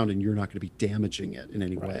sticking around and you're not going to be damaging it in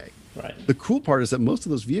any way. Right. The cool part is that most of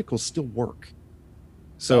those vehicles still work.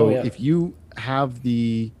 So Oh, yeah. if you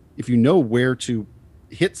know where to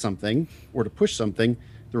hit something or to push something,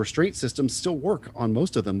 the restraint systems still work on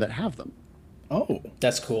most of them that have them. Oh,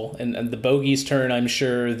 That's cool. And the bogies turn, I'm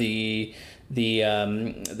sure. The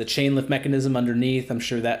chain lift mechanism underneath, I'm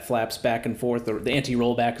sure that flaps back and forth. The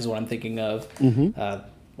anti-rollback is what I'm thinking of.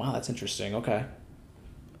 Wow, that's interesting. Okay.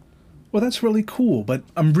 well, that's really cool. But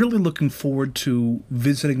I'm really looking forward to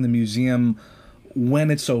visiting the museum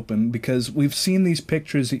when it's open, because we've seen these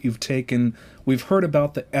pictures that you've taken. We've heard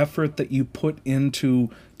about the effort that you put into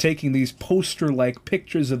taking these poster-like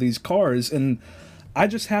pictures of these cars, and I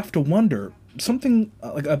just have to wonder something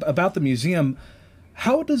about the museum.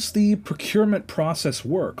 How does the procurement process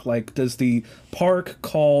work? Like, does the park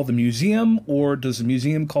call the museum, or does the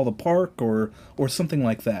museum call the park, or something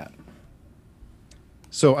like that?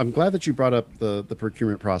 So I'm glad that you brought up the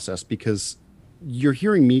procurement process because you're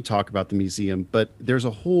hearing me talk about the museum, but there's a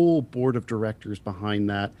whole board of directors behind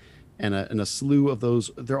that and a slew of those.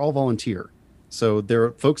 They're all volunteer. So there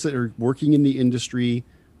are folks that are working in the industry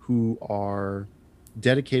who are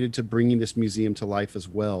dedicated to bringing this museum to life as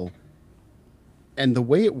well. And the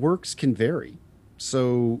way it works can vary.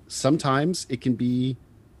 So sometimes it can be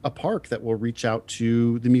a park that will reach out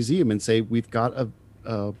to the museum and say, we've got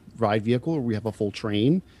a ride vehicle or we have a full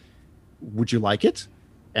train. Would you like it?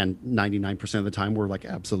 And 99% of the time we're like,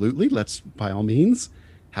 absolutely, let's by all means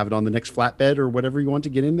have it on the next flatbed or whatever you want to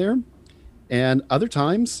get in there. And other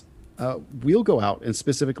times we'll go out and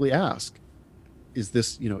specifically ask, is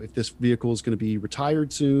this, if this vehicle is going to be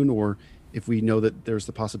retired soon, or if we know that there's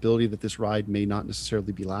the possibility that this ride may not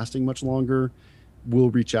necessarily be lasting much longer, we'll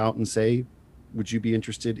reach out and say, would you be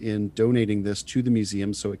interested in donating this to the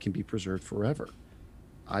museum so it can be preserved forever?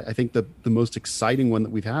 I think the most exciting one that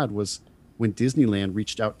we've had was when Disneyland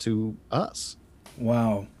reached out to us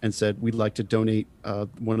Wow. and said, we'd like to donate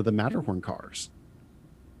one of the Matterhorn cars.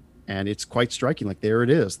 And it's quite striking. Like, there it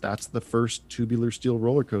is. That's the first tubular steel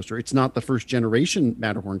roller coaster. It's not the first generation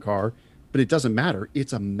Matterhorn car, but it doesn't matter.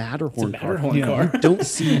 It's a Matterhorn, Matterhorn Yeah. car.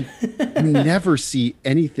 You never see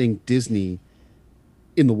anything Disney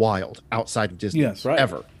in the wild outside of Disney. Yes. Right.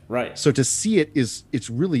 Ever. Right. So to see it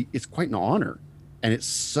it's quite an honor, and it's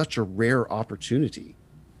such a rare opportunity.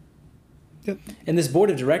 And this board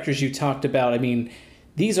of directors you talked about, I mean,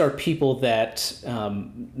 these are people that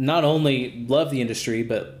not only love the industry,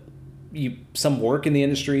 but some work in the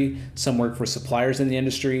industry, some work for suppliers in the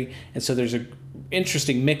industry, and so there's a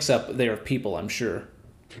interesting mix-up there of people, I'm sure.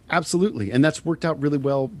 Absolutely. And that's worked out really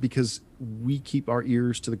well because we keep our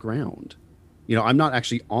ears to the ground. I'm not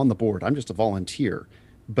actually on the board. I'm just a volunteer.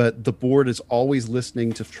 but the board is always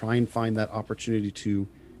listening to try and find that opportunity to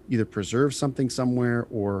either preserve something somewhere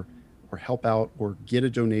or help out or get a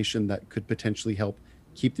donation that could potentially help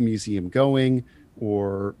keep the museum going,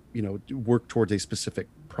 or work towards a specific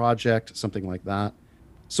project, something like that.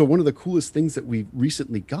 So one of the coolest things that we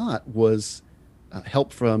recently got was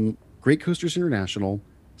help from Great Coasters International,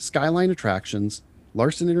 Skyline Attractions,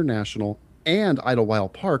 Larson International, and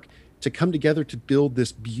Idlewild Park to come together to build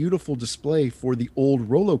this beautiful display for the old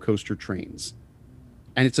roller coaster trains.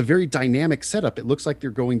 And it's a very dynamic setup. It looks like they're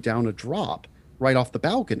going down a drop right off the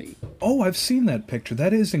balcony. Oh, I've seen that picture.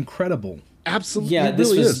 That is incredible. Absolutely. Yeah,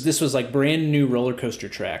 this this was like brand new roller coaster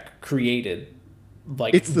track created.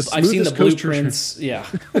 Like, it's the I've seen the smoothest blueprints. Yeah.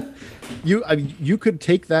 You could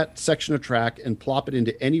take that section of track and plop it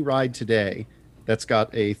into any ride today that's got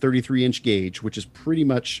a 33-inch gauge, which is pretty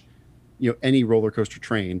much any roller coaster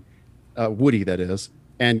train, Woody that is,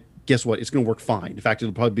 and guess what? It's going to work fine. In fact,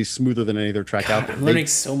 it'll probably be smoother than any other track out there. I'm learning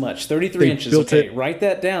so much. 33 inches. Okay, write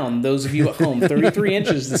that down. Those of you at home, 33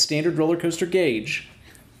 inches, the standard roller coaster gauge.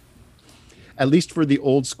 At least for the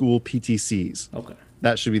old school PTCs. Okay.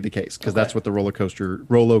 That should be the case, because that's what the roller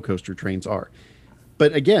coaster trains are.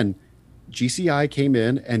 But again, GCI came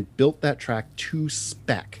in and built that track to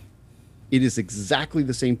spec. It is exactly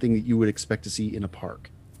the same thing that you would expect to see in a park.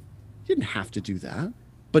 You didn't have to do that,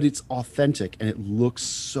 but it's authentic and it looks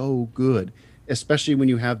so good, especially when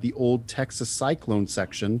you have the old Texas Cyclone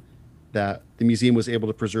section that the museum was able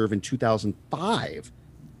to preserve in 2005,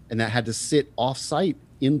 and that had to sit off-site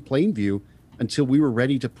in Plainview until we were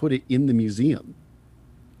ready to put it in the museum.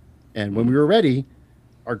 And when we were ready,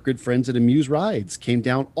 our good friends at Amuse Rides came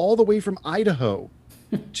down all the way from Idaho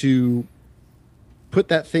to put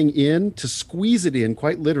that thing in, to squeeze it in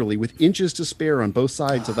quite literally with inches to spare on both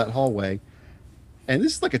sides of that hallway. And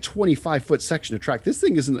this is like a 25-foot section of track. This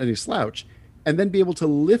thing isn't any slouch. And then be able to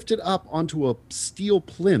lift it up onto a steel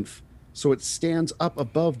plinth so it stands up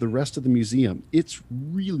above the rest of the museum. It's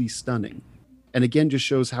really stunning. And again, just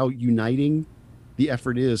shows how uniting the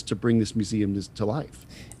effort is to bring this museum to life.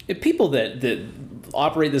 People that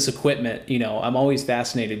operate this equipment, I'm always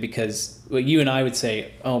fascinated, because what you and I would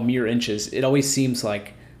say, oh, mere inches. It always seems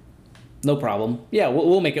like, no problem. Yeah,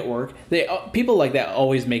 we'll make it work. People like that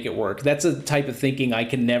always make it work. That's a type of thinking I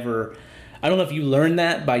can never. I don't know if you learn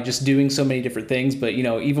that by just doing so many different things, but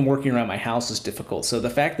even working around my house is difficult. So the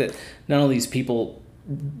fact that not only these people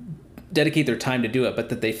dedicate their time to do it, but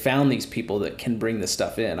that they found these people that can bring this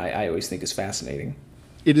stuff in, I always think is fascinating.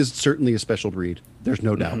 It is certainly a special breed. There's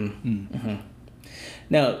no doubt. Mm-hmm. Mm-hmm.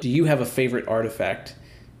 Now, do you have a favorite artifact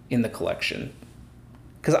in the collection?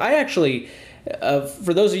 Because I actually,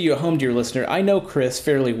 for those of you at home, dear listener, I know Chris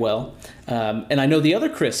fairly well, and I know the other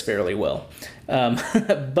Chris fairly well.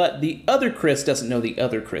 But the other Chris doesn't know the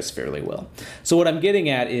other Chris fairly well. So what I'm getting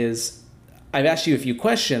at is, I've asked you a few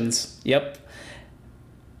questions. Yep.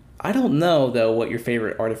 I don't know, though, what your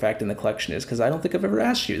favorite artifact in the collection is, because I don't think I've ever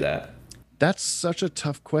asked you that. That's such a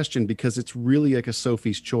tough question, because it's really like a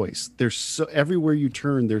Sophie's choice. Everywhere you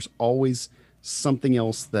turn, there's always something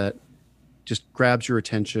else that just grabs your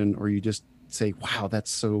attention, or you just say, wow, that's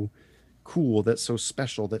so cool. That's so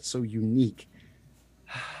special. That's so unique.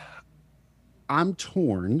 I'm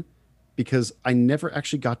torn, because I never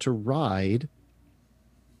actually got to ride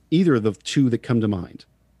either of the two that come to mind.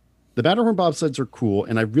 The Matterhorn bobsleds are cool,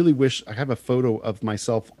 and I really wish I have a photo of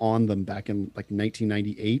myself on them back in like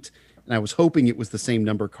 1998. And I was hoping it was the same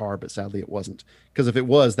number car, but sadly it wasn't. Because if it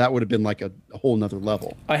was, that would have been like a whole nother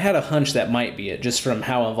level. I had a hunch that might be it, just from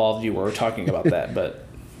how involved you were talking about that. But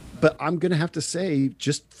I'm going to have to say,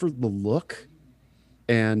 just for the look,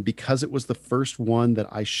 and because it was the first one that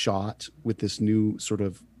I shot with this new sort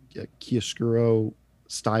of chiaroscuro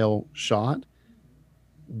style shot,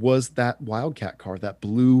 was that Wildcat car, that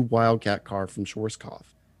blue Wildcat car from Schwarzkopf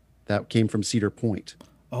that came from Cedar Point.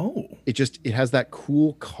 Oh, it has that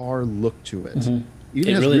cool car look to it. Mm-hmm.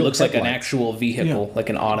 It really looks like an actual vehicle, like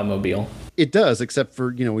an automobile. It does, except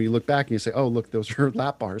for, when you look back and you say, oh, look, those are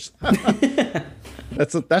lap bars.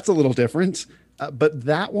 That's a little different. But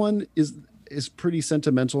that one is pretty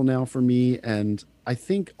sentimental now for me. And I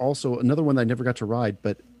think also another one that I never got to ride,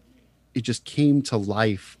 but it just came to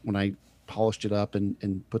life when I polished it up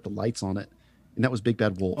and put the lights on it. And that was Big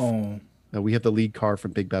Bad Wolf. Oh. We have the lead car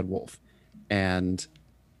from Big Bad Wolf. And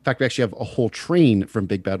in fact, we actually have a whole train from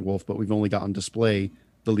Big Bad Wolf, but we've only got on display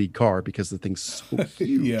the lead car because the thing's so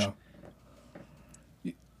huge. Yeah.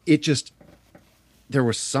 There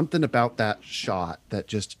was something about that shot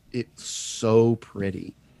that it's so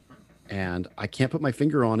pretty. And I can't put my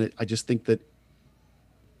finger on it. I just think that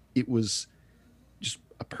it was just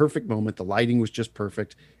a perfect moment. The lighting was just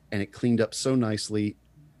perfect, and it cleaned up so nicely.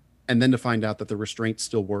 and then to find out that the restraint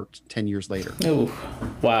still worked 10 years later. Oh,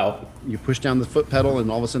 wow. You push down the foot pedal, and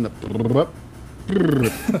all of a sudden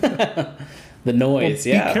The noise,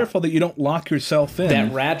 Be careful that you don't lock yourself in.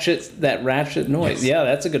 That ratchet noise. Yes. Yeah,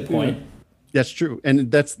 that's a good point. That's true.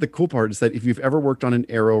 And that's the cool part, is that if you've ever worked on an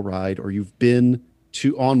aero ride or you've been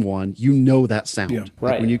on one, you know that sound. Yeah.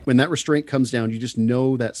 Right. When that restraint comes down, you just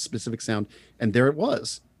know that specific sound. And there it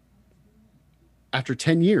was. After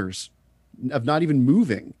 10 years of not even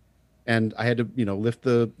moving. And I had to, lift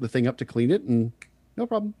the thing up to clean it, and no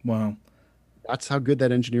problem. Wow. That's how good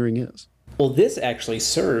that engineering is. Well, this actually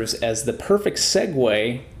serves as the perfect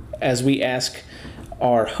segue as we ask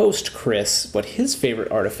our host, Chris, what his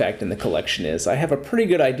favorite artifact in the collection is. I have a pretty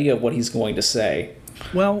good idea of what he's going to say.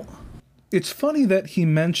 Well, it's funny that he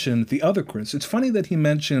mentioned the other Chris. It's funny that he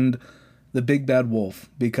mentioned the Big Bad Wolf,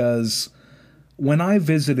 because when I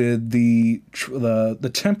visited the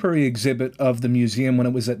temporary exhibit of the museum when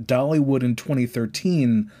it was at Dollywood in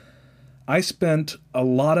 2013, I spent a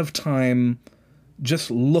lot of time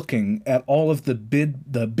just looking at all of the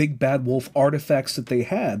Big Bad Wolf artifacts that they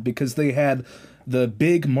had, because they had the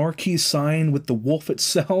big marquee sign with the wolf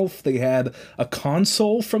itself. They had a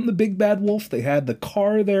console from the Big Bad Wolf. They had the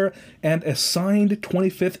car there, and a signed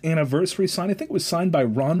 25th anniversary sign. I think it was signed by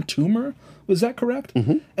Ron Toomer. Was that correct?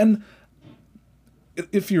 Mm-hmm. And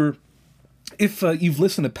if you've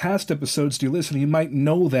listened to past episodes, dear listener, you might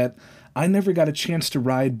know that I never got a chance to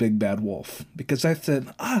ride Big Bad Wolf, because I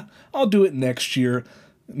said, I'll do it next year.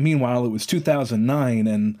 Meanwhile, it was 2009,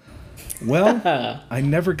 and, well, I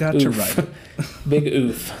never got to ride it. Big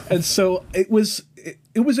oof. And so it was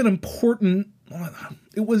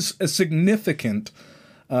a significant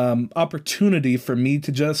opportunity for me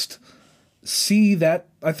to just see that.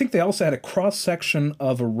 I think they also had a cross-section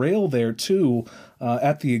of a rail there, too,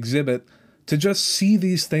 at the exhibit, to just see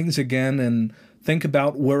these things again and think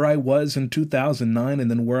about where I was in 2009 and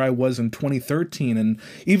then where I was in 2013. And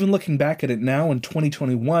even looking back at it now in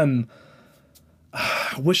 2021,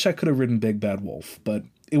 I wish I could have ridden Big Bad Wolf, but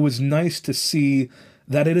it was nice to see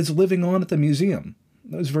that it is living on at the museum.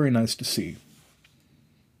 It was very nice to see.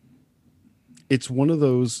 It's one of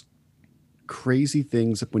those crazy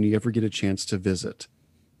things that when you ever get a chance to visit,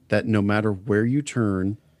 that no matter where you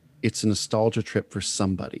turn, it's a nostalgia trip for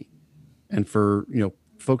somebody. And for,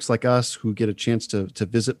 folks like us who get a chance to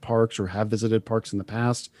visit parks or have visited parks in the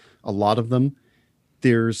past, a lot of them,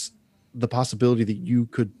 there's the possibility that you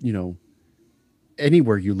could,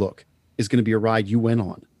 anywhere you look is going to be a ride you went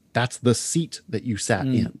on. That's the seat that you sat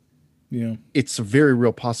in. Yeah. It's a very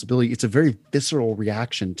real possibility. It's a very visceral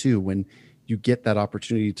reaction too, when you get that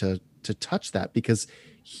opportunity to touch that, because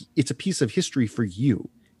it's a piece of history for you.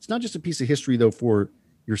 It's not just a piece of history though for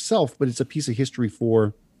yourself, but it's a piece of history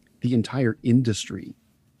for the entire industry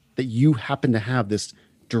that you happen to have this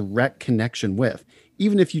direct connection with.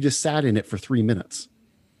 Even if you just sat in it for 3 minutes,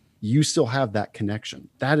 you still have that connection.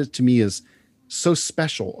 That is, to me, is so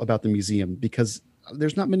special about the museum, because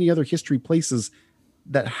there's not many other history places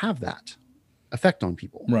that have that effect on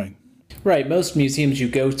people. Right. Right. Most museums you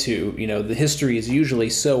go to, the history is usually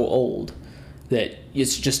so old that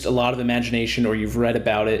it's just a lot of imagination, or you've read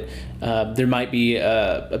about it. There might be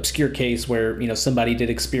a obscure case where, somebody did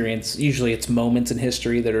experience, usually it's moments in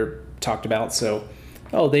history that are talked about. So,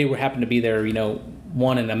 they happen to be there,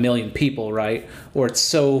 1 in a million people, right? Or it's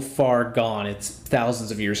so far gone, it's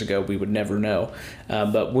thousands of years ago, we would never know.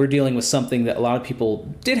 But we're dealing with something that a lot of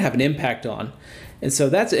people did have an impact on. And so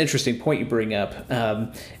that's an interesting point you bring up.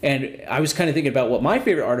 And I was kind of thinking about what my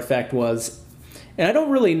favorite artifact was. And I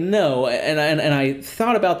don't really know, and I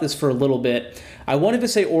thought about this for a little bit. I wanted to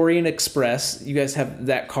say Orient Express. You guys have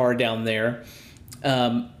that car down there.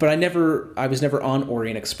 But I was never on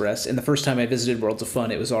Orient Express. And the first time I visited Worlds of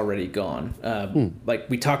Fun, it was already gone. Like,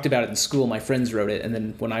 we talked about it in school. My friends rode it. And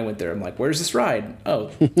then when I went there, I'm like, where's this ride?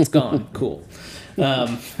 Oh, it's gone. Cool.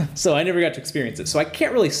 So I never got to experience it. So I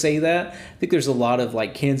can't really say that. I think there's a lot of,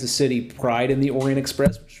 like, Kansas City pride in the Orient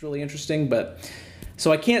Express, which is really interesting.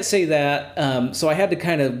 So I can't say that. So I had to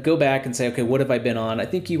kind of go back and say, okay, what have I been on? I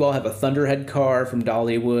think you all have a Thunderhead car from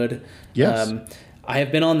Dollywood. Yes. I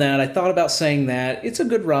have been on that. I thought about saying that. It's a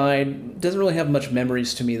good ride. Doesn't really have much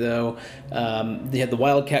memories to me, though. They had the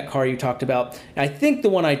Wildcat car you talked about. I think the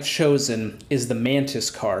one I've chosen is the Mantis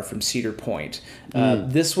car from Cedar Point.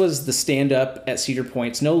 This was the stand-up at Cedar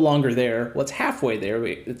Point. It's no longer there. Well, it's halfway there.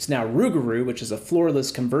 It's now Rougarou, which is a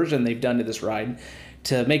floorless conversion they've done to this ride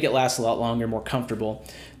to make it last a lot longer, more comfortable.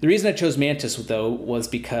 The reason I chose Mantis, though, was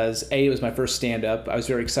because, A, it was my first stand-up. I was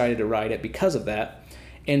very excited to ride it because of that.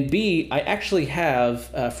 And B, I actually have,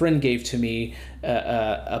 a friend gave to me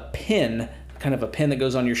a pin kind of a pin that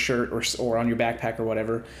goes on your shirt or on your backpack or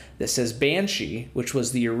whatever that says Banshee, which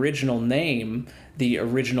was the original name, the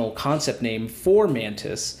original concept name for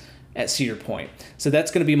Mantis at Cedar Point. So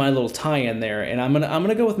that's going to be my little tie-in there, and I'm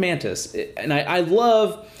gonna go with Mantis. And I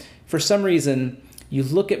love, for some reason, you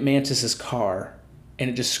look at Mantis's car and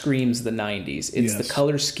it just screams the 90s. It's the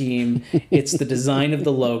color scheme, it's the design of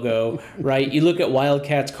the logo, right? You look at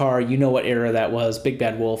Wildcat's car, you know what era that was, Big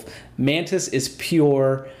Bad Wolf. Mantis is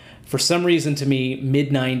pure, for some reason to me,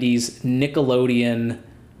 mid-90s Nickelodeon.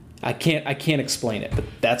 I can't explain it, but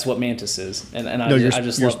that's what Mantis is. And I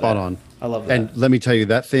just you're love spot that. on. I love that. And let me tell you,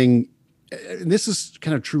 that thing, and this is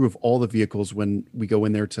kind of true of all the vehicles when we go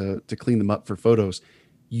in there to clean them up for photos.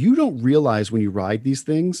 You don't realize when you ride these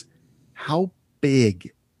things how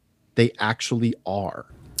big they actually are.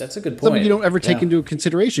 That's a good point. Something you don't ever take into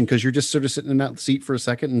consideration because you're just sort of sitting in that seat for a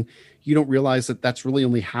second and you don't realize that that's really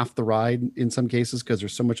only half the ride in some cases because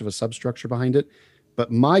there's so much of a substructure behind it.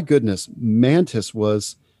 But my goodness, Mantis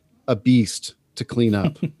was a beast to clean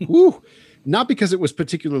up. Woo! Not because it was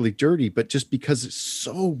particularly dirty, but just because it's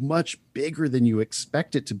so much bigger than you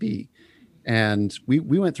expect it to be. And we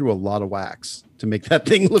went through a lot of wax to make that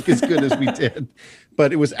thing look as good as we did,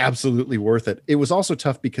 but it was absolutely worth it. It was also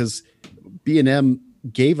tough because B&M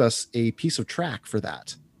gave us a piece of track for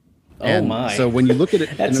that. Oh my. So when you look at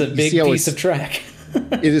it, that's a big piece of track.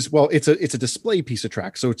 It is, well, it's a display piece of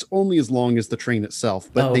track. So it's only as long as the train itself,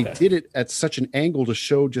 but they did it at such an angle to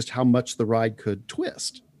show just how much the ride could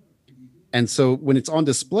twist. And so when it's on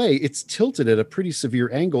display, it's tilted at a pretty severe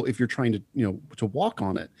angle if you're trying to walk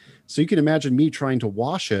on it. So you can imagine me trying to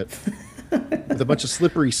wash it with a bunch of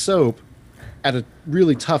slippery soap at a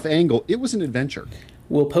really tough angle. It was an adventure.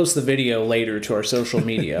 We'll post the video later to our social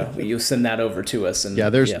media. You'll send that over to us. And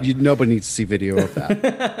nobody needs to see video of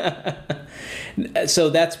that. So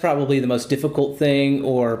that's probably the most difficult thing,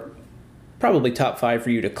 or probably top 5 for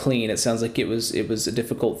you to clean. It sounds like it was a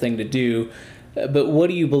difficult thing to do. But what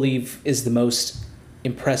do you believe is the most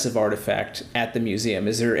impressive artifact at the museum?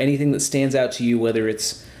 Is there anything that stands out to you, whether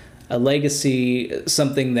it's a legacy,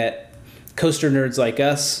 something that coaster nerds like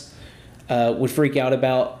us would freak out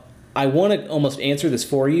about? I want to almost answer this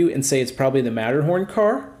for you and say it's probably the Matterhorn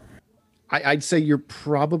car. I'd say you're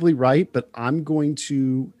probably right, but I'm going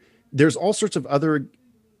to... There's all sorts of other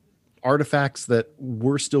artifacts that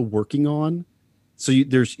we're still working on. So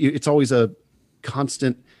it's always a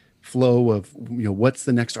constant flow of what's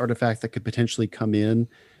the next artifact that could potentially come in,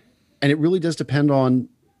 and it really does depend on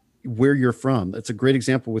where you're from. That's a great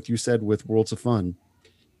example with you said with Worlds of Fun.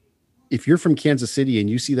 If you're from Kansas City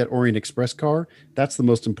and you see that Orient Express car, that's the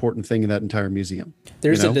most important thing in that entire museum.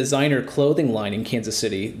 There's a designer clothing line in Kansas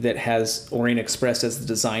City that has Orient Express as the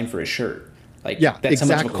design for a shirt. That's how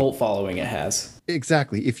much of a cult following it has.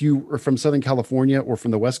 Exactly. If you are from Southern California or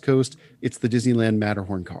from the West Coast, it's the Disneyland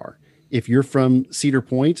Matterhorn car. If you're from Cedar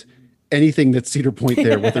Point, anything that's Cedar Point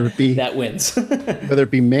there, whether it be that wins, whether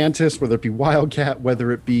it be Mantis, whether it be Wildcat,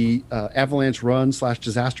 whether it be Avalanche Run /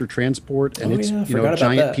 Disaster Transport, and it's a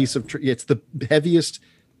giant piece of it's the heaviest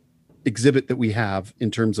exhibit that we have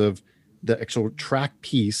in terms of the actual track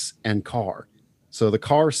piece and car. So the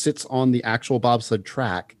car sits on the actual bobsled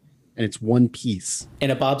track, and it's one piece.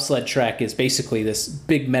 And a bobsled track is basically this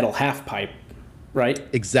big metal half pipe. Right?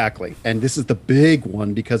 Exactly. And this is the big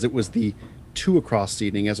one because it was the 2 across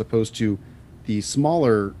seating as opposed to the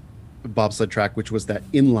smaller bobsled track, which was that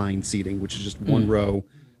inline seating, which is just one row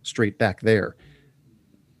straight back there.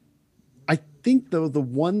 I think, though, the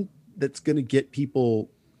one that's going to get people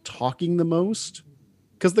talking the most,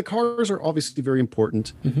 because the cars are obviously very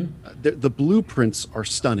important, the blueprints are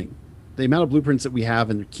stunning. The amount of blueprints that we have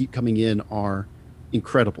and keep coming in are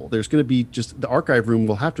incredible. There's going to be the archive room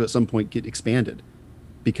will have to at some point get expanded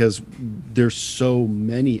because there's so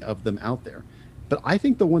many of them out there. But I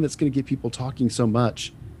think the one that's going to get people talking so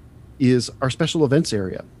much is our special events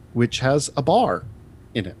area, which has a bar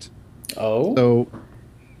in it. Oh. So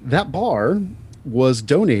that bar was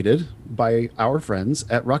donated by our friends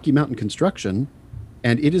at Rocky Mountain Construction,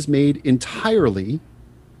 and it is made entirely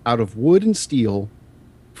out of wood and steel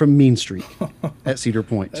from Mean Street at Cedar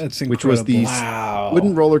Point, which was the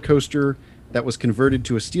wooden roller coaster that was converted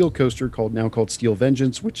to a steel coaster now called Steel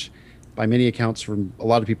Vengeance, which by many accounts from a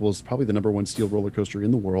lot of people is probably the #1 steel roller coaster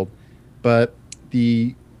in the world. But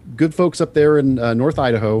the good folks up there in North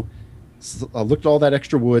Idaho looked at all that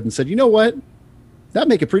extra wood and said, you know what? That'd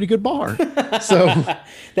make a pretty good bar. So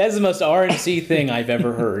that's the most RNC thing I've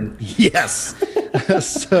ever heard. Yes.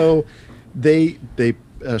 So they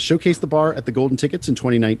showcased the bar at the Golden Tickets in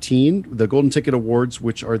 2019, the Golden Ticket Awards,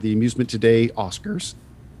 which are the Amusement Today Oscars,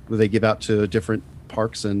 where they give out to different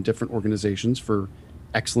parks and different organizations for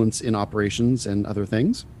excellence in operations and other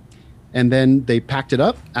things. And then they packed it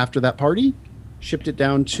up after that party, shipped it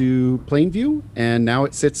down to Plainview, and now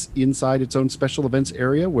it sits inside its own special events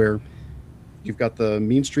area where you've got the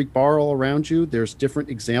Mean Streak bar all around you. There's different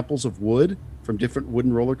examples of wood from different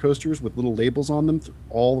wooden roller coasters with little labels on them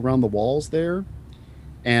all around the walls there.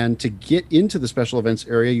 And to get into the special events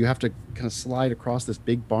area, you have to kind of slide across this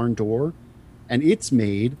big barn door. And it's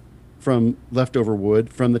made from leftover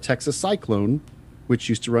wood from the Texas Cyclone, which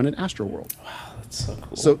used to run at Astroworld. Wow, that's so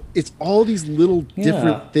cool. So it's all these little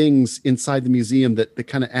different things inside the museum that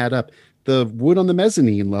kind of add up. The wood on the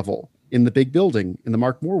mezzanine level in the big building, in the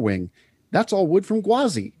Mark Moore wing, that's all wood from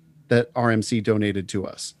Gwazi that RMC donated to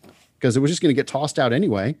us because it was just going to get tossed out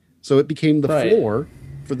anyway. So it became the floor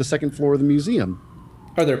for the second floor of the museum.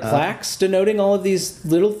 Are there plaques denoting all of these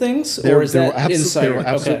little things, or is that inside? There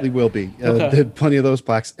absolutely will be. Plenty of those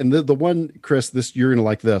plaques. And the one, Chris, you're going to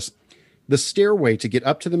like this. The stairway to get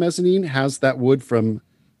up to the mezzanine has that wood from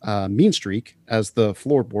Mean Streak as the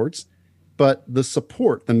floorboards, but the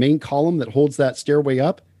support, the main column that holds that stairway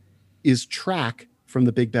up, is track from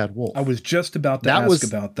the Big Bad Wolf. I was just about to ask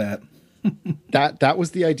about that. That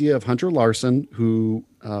was the idea of Hunter Larson, who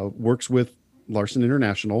works with Larson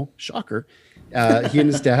International. Shocker. He and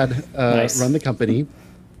his dad run the company,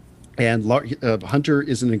 and Hunter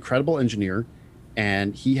is an incredible engineer,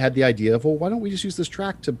 and he had the idea of, well, why don't we just use this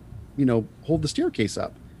track to, hold the staircase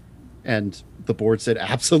up? And the board said,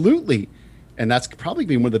 absolutely. And that's probably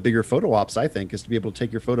been one of the bigger photo ops, I think, is to be able to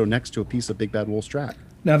take your photo next to a piece of Big Bad Wolf's track.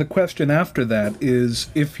 Now, the question after that is,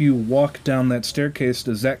 if you walk down that staircase,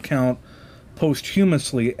 does that count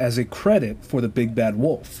posthumously as a credit for the Big Bad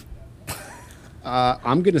Wolf?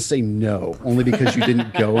 I'm going to say no, only because you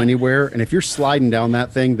didn't go anywhere. And if you're sliding down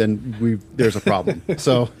that thing, then there's a problem.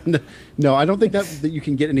 So, no, I don't think that you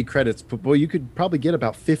can get any credits. But, boy, you could probably get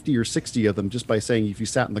about 50 or 60 of them just by saying if you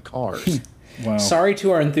sat in the cars. Wow. Sorry to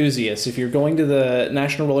our enthusiasts. If you're going to the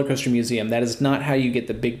National Roller Coaster Museum, that is not how you get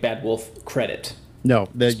the Big Bad Wolf credit. No,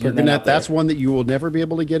 that's one that you will never be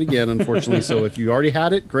able to get again, unfortunately. So if you already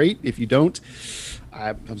had it, great. If you don't,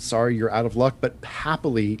 I'm sorry, you're out of luck, but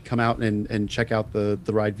happily come out and check out the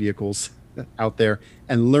ride vehicles out there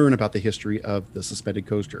and learn about the history of the suspended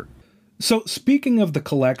coaster. So speaking of the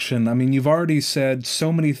collection, I mean, you've already said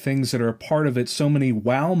so many things that are a part of it, so many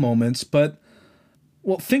wow moments, but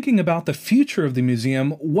well, thinking about the future of the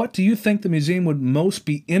museum, what do you think the museum would most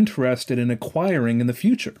be interested in acquiring in the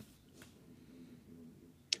future?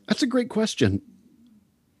 That's a great question.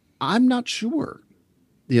 I'm not sure.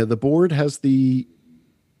 Yeah, the board has the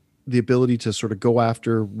ability to sort of go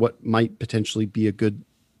after what might potentially be a good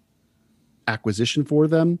acquisition for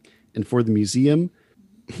them and for the museum.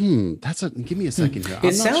 Give me a second here.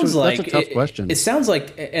 It sounds like that's a tough question. It sounds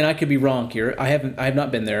like, and I could be wrong here. I have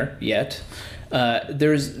not been there yet.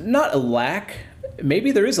 There's not a lack.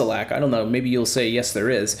 Maybe there is a lack. I don't know. Maybe you'll say yes, there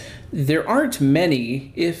is. There aren't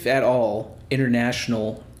many, if at all,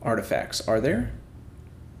 international artifacts, are there?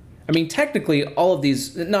 I mean, technically, all of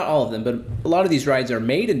these, not all of them, but a lot of these rides are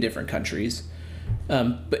made in different countries.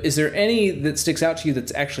 But is there any that sticks out to you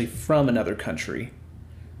that's actually from another country?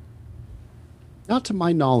 Not to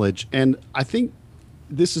my knowledge. And I think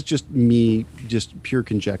this is just pure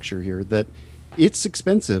conjecture here, that it's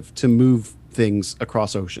expensive to move things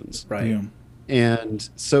across oceans. Right. Yeah. And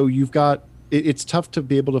so you've got, it's tough to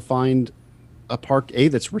be able to find a park,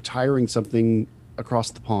 that's retiring something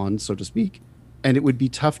across the pond, so to speak. And it would be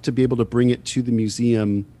tough to be able to bring it to the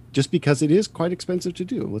museum just because it is quite expensive to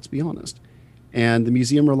do, let's be honest. And the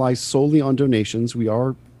museum relies solely on donations.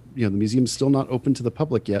 The museum's still not open to the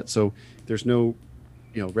public yet, so there's no,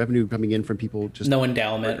 revenue coming in from people. Just no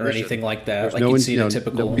endowment or anything like that. There's like you'd see in a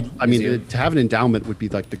typical museum. To have an endowment would be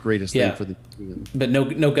like the greatest thing for the museum. But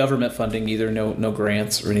no government funding either. No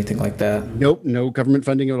grants or anything like that. Nope, no government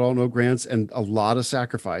funding at all. No grants, and a lot of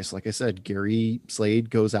sacrifice. Like I said, Gary Slade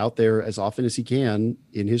goes out there as often as he can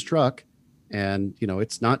in his truck, and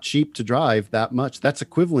it's not cheap to drive that much. That's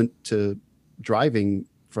equivalent to driving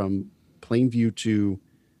from Plainview to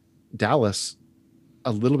Dallas,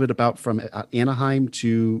 a little bit about from Anaheim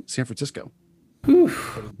to San Francisco.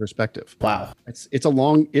 Perspective. Wow. It's a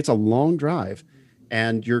long drive,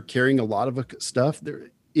 and you're carrying a lot of stuff there.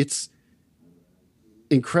 It's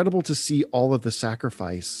incredible to see all of the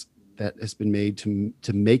sacrifice that has been made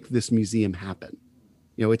to make this museum happen.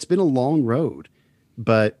 It's been a long road,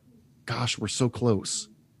 but gosh, we're so close.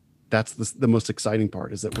 That's the most exciting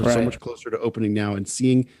part, is that we're so much closer to opening now, and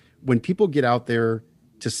seeing when people get out there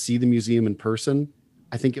to see the museum in person,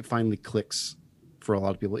 I think it finally clicks for a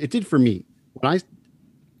lot of people. It did for me. When I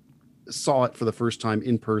saw it for the first time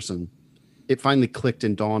in person, it finally clicked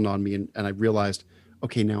and dawned on me, and I realized,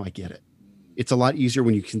 okay, now I get it. It's a lot easier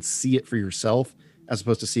when you can see it for yourself as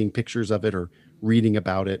opposed to seeing pictures of it or reading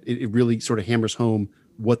about it. It really sort of hammers home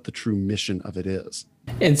what the true mission of it is.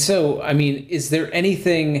 And so, I mean, is there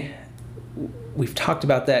anything we've talked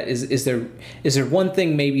about that? Is there one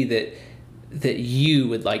thing maybe that you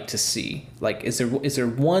would like to see? Like, is there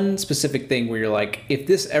one specific thing where you're like, if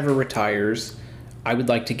this ever retires, I would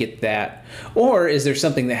like to get that? Or is there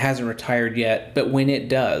something that hasn't retired yet, but when it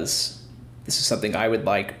does, this is something I would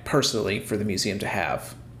like personally for the museum to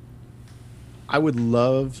have? I would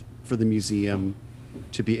love for the museum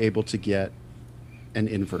to be able to get an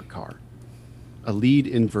invert car, a lead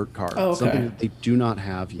invert car, Oh, okay. something that they do not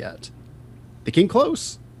have yet. They came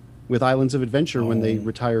close with Islands of Adventure when they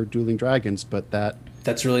retired Dueling Dragons, but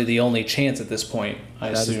That's really the only chance at this point, I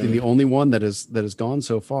that has assume. been the only one that has gone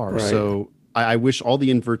so far. Right. So I wish all the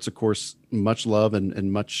inverts, of course, much love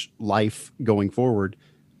and much life going forward.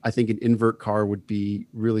 I think an invert car would be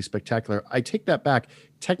really spectacular. I take that back.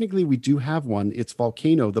 Technically, we do have one. It's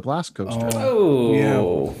Volcano, the Blast Coaster.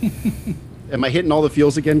 Oh. Yeah. Am I hitting all the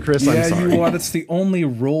feels again, Chris? I'm Yeah, sorry. you are. It's the only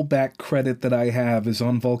rollback credit that I have is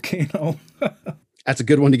on Volcano. That's a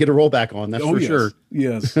good one to get a rollback on. That's for yes. sure.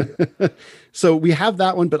 Yes. So we have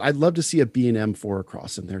that one, but I'd love to see a B&M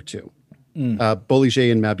 4-Across in there too.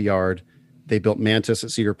 Bolliger and Mabillard, they built Mantis at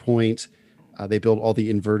Cedar Point. They built all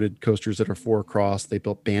the inverted coasters that are 4-Across. They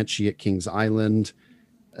built Banshee at Kings Island.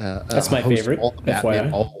 That's my a host of favorite, All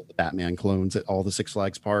FYI. the Batman clones at all the Six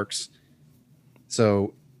Flags parks.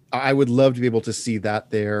 So I would love to be able to see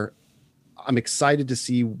that there. I'm excited to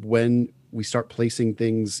see when we start placing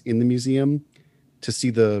things in the museum to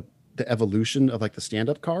see the evolution of like the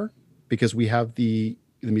stand-up car, because we have the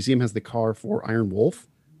museum has the car for Iron Wolf,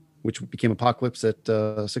 which became Apocalypse at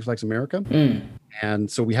Six Flags America.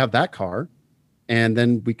 And so we have that car, and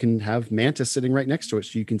then we can have Mantis sitting right next to it,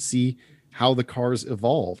 so you can see how the cars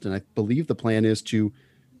evolved. And I believe the plan is to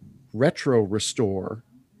retro restore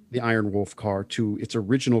the Iron Wolf car to its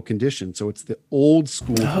original condition. So it's the old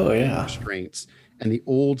school restraints and the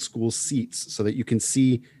old school seats, so that you can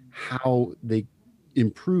see how they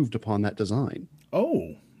improved upon that design.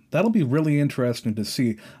 Oh, that'll be really interesting to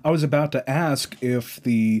see. I was about to ask if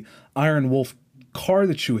the Iron Wolf car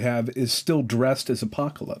that you have is still dressed as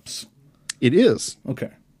Apocalypse. It is.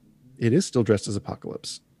 Okay. It is still dressed as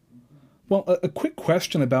Apocalypse. Well, a quick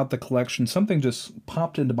question about the collection. Something just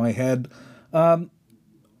popped into my head.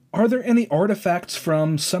 Are there any artifacts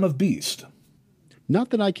from Son of Beast? Not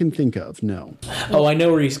that I can think of, no. Oh, I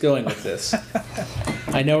know where he's going with this.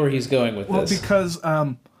 Well, because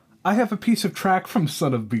I have a piece of track from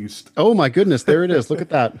Son of Beast. Oh my goodness, there it is. Look at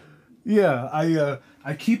that. Yeah,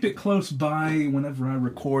 I keep it close by whenever I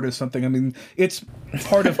record or something. I mean, it's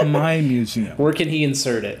part of my museum. Where can he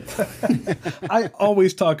insert it? I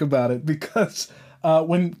always talk about it because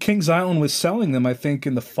when Kings Island was selling them, I think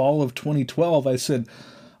in the fall of 2012, I said,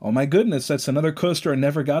 oh my goodness, that's another coaster I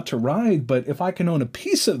never got to ride, but if I can own a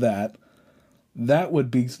piece of that, that would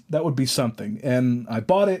be something. And I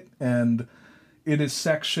bought it, and it is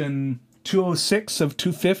section 206 of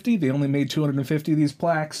 250. They only made 250 of these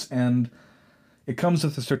plaques, and it comes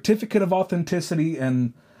with a certificate of authenticity,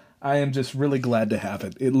 and I am just really glad to have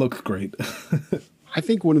it. It looks great. I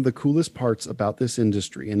think one of the coolest parts about this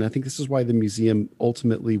industry, and I think this is why the museum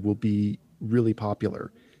ultimately will be really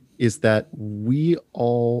popular, is that we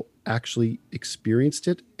all actually experienced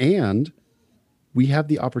it, and we have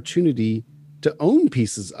the opportunity to own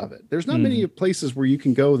pieces of it. There's not many places where you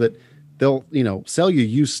can go that they'll, sell you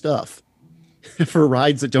used stuff for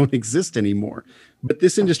rides that don't exist anymore. But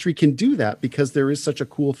this industry can do that because there is such a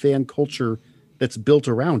cool fan culture that's built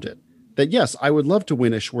around it. That yes, I would love to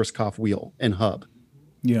win a Schwarzkopf wheel and hub.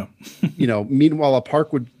 Yeah. Meanwhile, a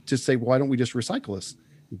park would just say, why don't we just recycle this?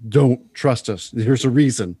 Don't trust us. There's a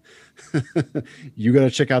reason. You got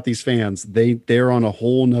to check out these fans. They're on a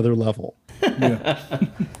whole nother level. Yeah.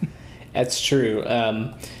 That's true.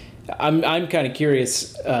 I'm kind of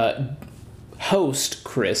curious. Host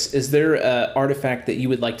Chris, is there an artifact that you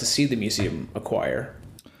would like to see the museum acquire?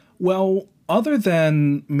 Well, other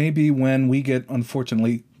than maybe when we get,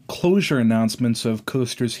 unfortunately, closure announcements of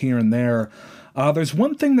coasters here and there, there's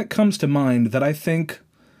one thing that comes to mind that I think,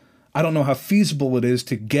 I don't know how feasible it is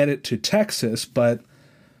to get it to Texas, but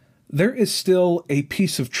there is still a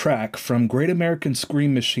piece of track from Great American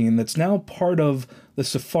Scream Machine that's now part of the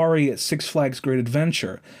safari at Six Flags Great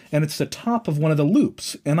Adventure, and it's the top of one of the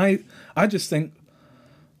loops. And I just think,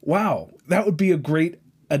 wow, that would be a great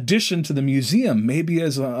addition to the museum, maybe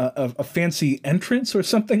as a fancy entrance or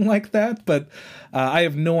something like that. But I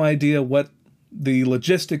have no idea what the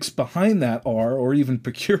logistics behind that are, or even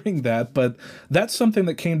procuring that, but that's something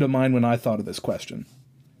that came to mind when I thought of this question.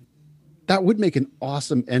 That would make an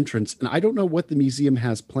awesome entrance. And I don't know what the museum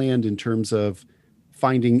has planned in terms of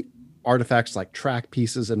finding artifacts like track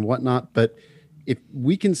pieces and whatnot, but if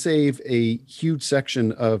we can save a huge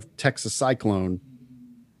section of Texas Cyclone,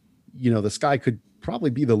 the sky could probably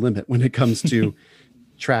be the limit when it comes to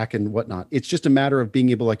track and whatnot. It's just a matter of being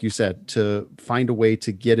able, like you said, to find a way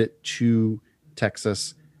to get it to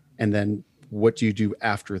Texas. And then what do you do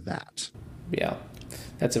after that? Yeah,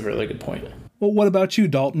 that's a really good point. Well, what about you,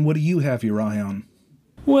 Dalton? What do you have your eye on?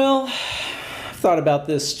 Well, I've thought about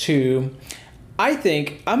this too. I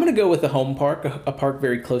think I'm going to go with the home park, a park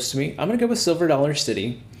very close to me. I'm going to go with Silver Dollar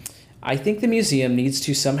City. I think the museum needs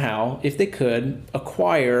to somehow, if they could,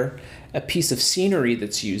 acquire a piece of scenery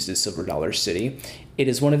that's used at Silver Dollar City. It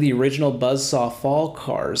is one of the original Buzzsaw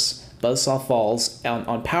Falls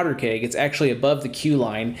on Powder Keg. It's actually above the queue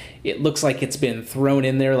line. It looks like it's been thrown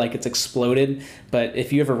in there, like it's exploded. But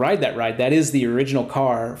if you ever ride that ride, that is the original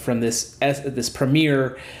car from this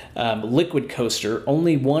premier liquid coaster.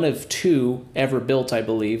 Only one of two ever built, I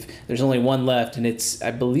believe. There's only one left, and I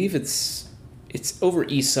believe it's over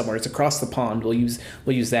east somewhere. It's across the pond. We'll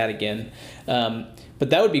use that again. But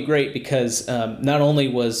that would be great because not only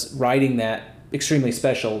was riding that extremely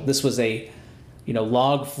special, this was a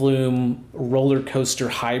log flume roller coaster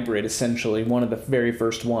hybrid, essentially one of the very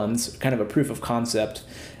first ones, kind of a proof of concept.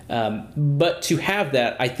 But to have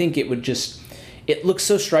that, I think it looks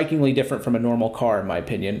so strikingly different from a normal car, in my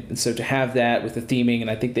opinion. And so to have that with the theming, and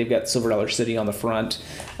I think they've got Silver Dollar City on the front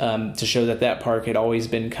to show that park had always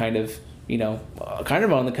been kind of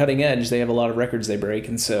on the cutting edge. They have a lot of records they break,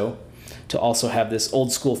 and so to also have this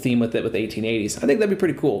old school theme with it with the 1880s, I think that'd be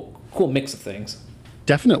pretty cool. Cool mix of things.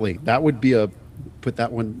 Definitely, that would be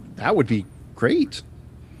that would be great.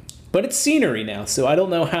 But it's scenery now, so I don't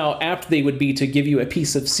know how apt they would be to give you a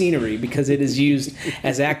piece of scenery because it is used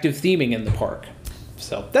as active theming in the park.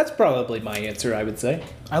 So that's probably my answer, I would say.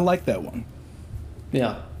 I like that one.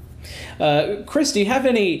 Yeah. Chris, do you have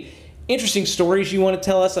any interesting stories you want to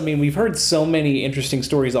tell us? I mean, we've heard so many interesting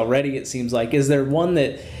stories already, it seems like. Is there one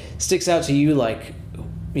that sticks out to you, like,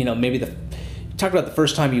 maybe talk about the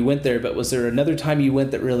first time you went there, but was there another time you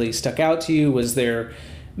went that really stuck out to you? Was there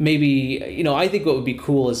maybe, I think what would be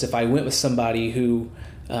cool is if I went with somebody who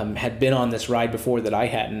had been on this ride before that I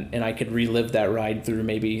hadn't, and I could relive that ride through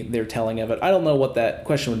maybe their telling of it. I don't know what that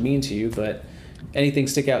question would mean to you, but anything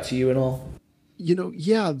stick out to you at all?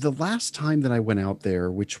 Yeah, the last time that I went out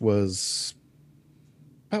there, which was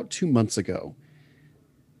about 2 months ago,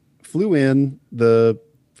 flew in the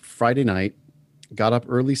Friday night, got up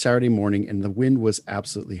early Saturday morning, and the wind was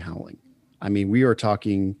absolutely howling. I mean, we are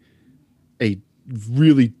talking a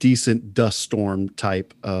really decent dust storm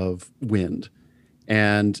type of wind.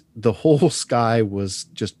 And the whole sky was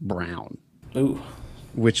just brown. Ooh.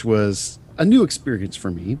 Which was a new experience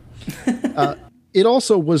for me. It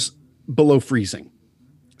also was below freezing.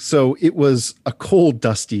 So it was a cold,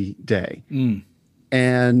 dusty day. Mm.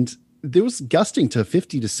 And there was gusting to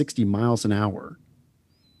 50 to 60 miles an hour.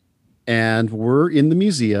 And we're in the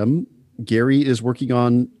museum. Gary is working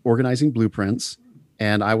on organizing blueprints,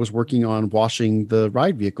 and I was working on washing the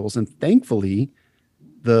ride vehicles. And thankfully,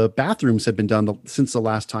 the bathrooms had been done since the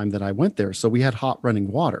last time that I went there. So we had hot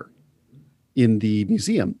running water in the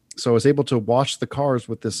museum. So I was able to wash the cars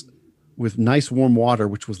with nice warm water,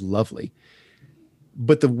 which was lovely.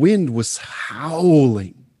 But the wind was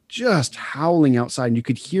howling, just howling outside. And you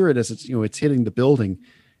could hear it as it's hitting the building.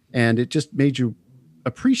 And it just made you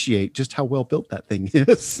appreciate just how well built that thing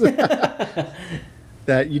is.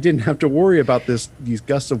 That you didn't have to worry about these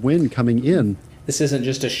gusts of wind coming in. This isn't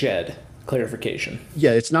just a shed. Clarification.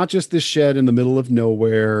 Yeah, it's not just this shed in the middle of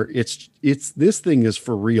nowhere. It's this thing is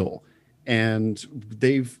for real. And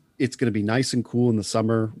it's going to be nice and cool in the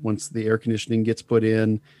summer once the air conditioning gets put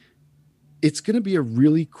in. It's going to be a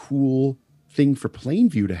really cool thing for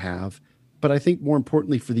Plainview to have, but I think more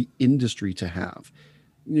importantly for the industry to have.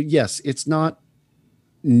 Yes, it's not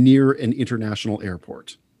near an international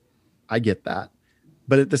airport. I get that.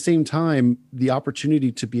 But at the same time, the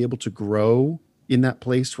opportunity to be able to grow in that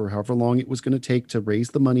place for however long it was going to take to raise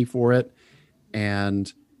the money for it,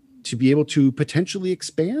 and to be able to potentially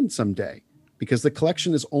expand someday, because the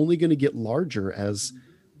collection is only going to get larger as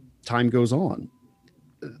time goes on.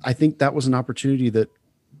 I think that was an opportunity that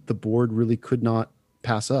the board really could not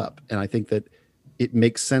pass up. And I think that it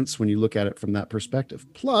makes sense when you look at it from that perspective.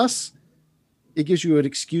 Plus, it gives you an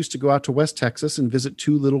excuse to go out to West Texas and visit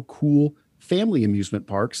two little cool family amusement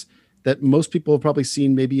parks that most people have probably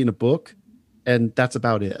seen maybe in a book, and that's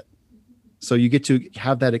about it. So you get to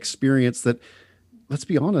have that experience that, let's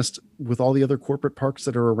be honest, with all the other corporate parks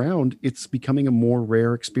that are around, it's becoming a more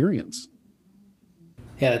rare experience.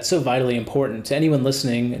 Yeah, it's so vitally important to anyone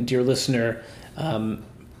listening, dear listener,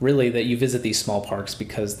 really that you visit these small parks,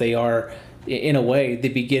 because they are, in a way, the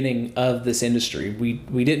beginning of this industry.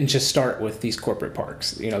 We didn't just start with these corporate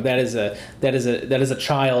parks. That is a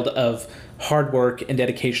child of hard work and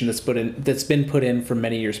dedication that's been put in for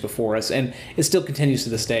many years before us, and it still continues to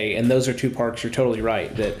this day. And those are two parks. You're totally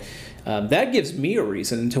right that. That gives me a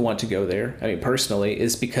reason to want to go there. I mean, personally,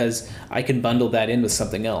 is because I can bundle that in with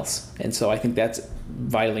something else, and so I think that's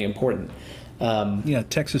vitally important. Yeah,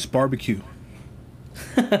 Texas barbecue.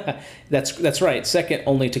 That's right. Second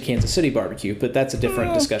only to Kansas City barbecue, but that's a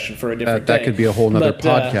different discussion for a different day. That could be a whole nother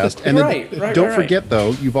podcast. And then, don't forget,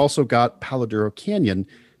 though, you've also got Palo Duro Canyon,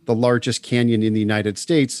 the largest canyon in the United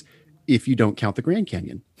States, if you don't count the Grand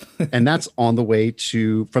Canyon. And that's on the way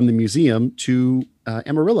from the museum to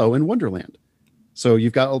Amarillo and Wonderland. So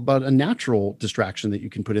you've got about a natural distraction that you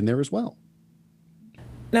can put in there as well.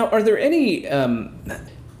 Now, are there any...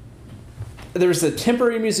 there's a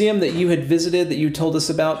temporary museum that you had visited that you told us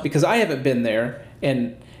about, because I haven't been there,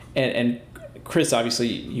 and Chris, obviously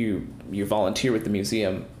you volunteer with the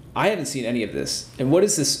museum. I haven't seen any of this. And what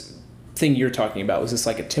is this thing you're talking about? Was this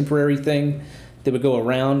like a temporary thing that would go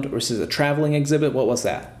around, or is this a traveling exhibit? What was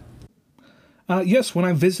that? Yes, when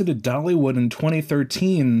I visited Dollywood in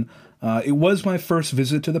 2013, it was my first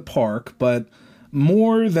visit to the park, but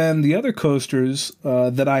more than the other coasters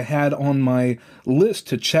that I had on my list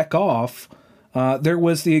to check off, there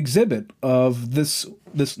was the exhibit of this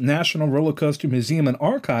National Roller Coaster Museum and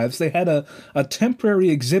Archives. They had a temporary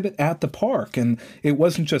exhibit at the park, and it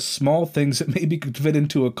wasn't just small things that maybe could fit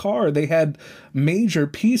into a car. They had major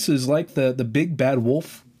pieces like the Big Bad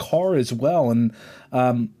Wolf car as well. And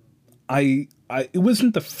it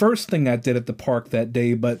wasn't the first thing I did at the park that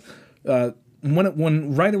day, but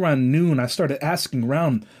when right around noon, I started asking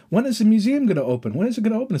around, when is the museum going to open? When is it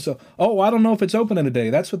going to open? So, I don't know if it's opening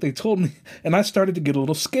today. That's what they told me. And I started to get a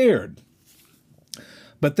little scared.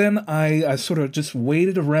 But then I sort of just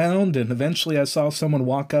waited around, and eventually I saw someone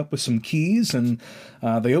walk up with some keys, and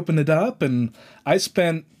they opened it up, and I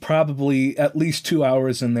spent probably at least 2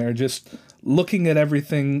 hours in there just looking at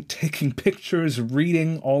everything, taking pictures,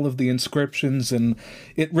 reading all of the inscriptions, and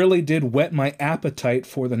it really did whet my appetite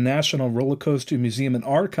for the National Roller Coaster Museum and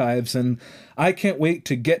Archives, and I can't wait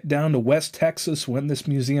to get down to West Texas when this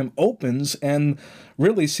museum opens and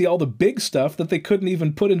really see all the big stuff that they couldn't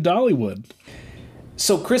even put in Dollywood.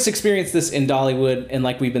 So Chris experienced this in Dollywood, and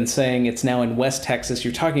like we've been saying, it's now in West Texas.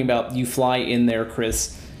 You're talking about you fly in there,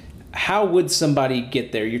 Chris. How would somebody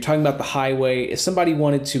get there? You're talking about the highway. If somebody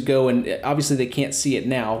wanted to go, and obviously they can't see it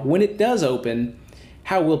now, when it does open,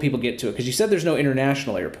 how will people get to it? Because you said there's no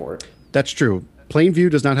international airport. That's true. Plainview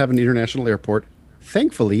does not have an international airport.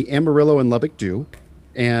 Thankfully, Amarillo and Lubbock do.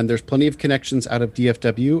 And there's plenty of connections out of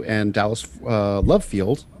DFW and Dallas Love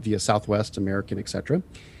Field via Southwest, American, etc.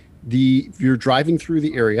 If you're driving through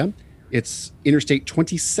the area, it's Interstate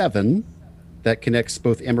 27 that connects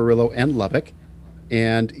both Amarillo and Lubbock.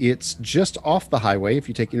 And it's just off the highway if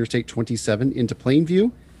you take Interstate 27 into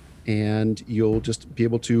Plainview. And you'll just be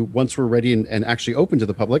able to, once we're ready and actually open to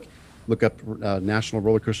the public, look up National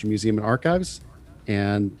Roller Coaster Museum and Archives.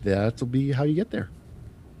 And that'll be how you get there.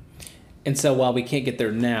 And so while we can't get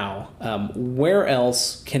there now, where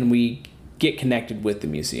else can we get connected with the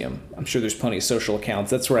museum? I'm sure there's plenty of social accounts.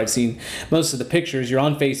 That's where I've seen most of the pictures. You're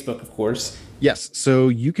on Facebook, of course. Yes. So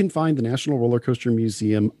you can find the National Roller Coaster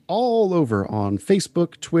Museum all over on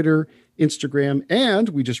Facebook, Twitter, Instagram, and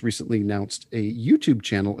we just recently announced a YouTube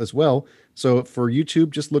channel as well. So for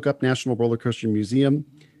YouTube, just look up National Roller Coaster Museum.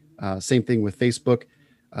 Same thing with Facebook.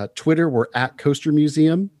 Twitter, we're at Coaster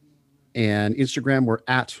Museum. And Instagram, we're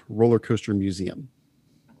at Roller Coaster Museum.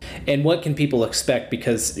 And what can people expect?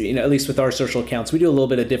 Because, at least with our social accounts, we do a little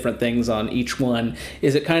bit of different things on each one.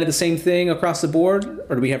 Is it kind of the same thing across the board,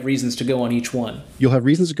 or do we have reasons to go on each one? You'll have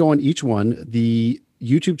reasons to go on each one. The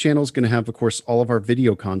YouTube channel is going to have, of course, all of our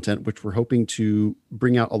video content, which we're hoping to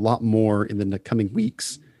bring out a lot more in the coming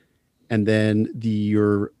weeks. And then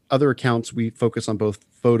your other accounts, we focus on both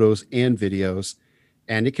photos and videos.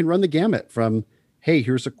 And it can run the gamut from, hey,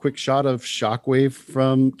 here's a quick shot of Shockwave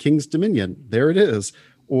from King's Dominion. There it is.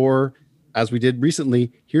 Or, as we did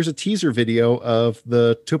recently, here's a teaser video of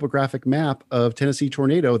the topographic map of Tennessee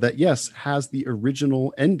Tornado that, yes, has the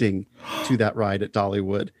original ending to that ride at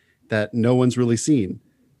Dollywood that no one's really seen.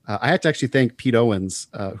 I had to actually thank Pete Owens,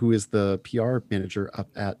 who is the PR manager up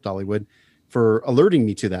at Dollywood, for alerting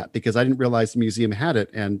me to that, because I didn't realize the museum had it.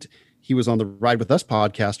 And he was on the Ride With Us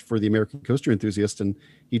podcast for the American Coaster Enthusiast, and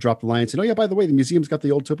he dropped the line and said, "Oh yeah, by the way, the museum's got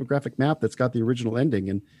the old topographic map that's got the original ending."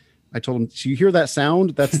 And I told him, "So you hear that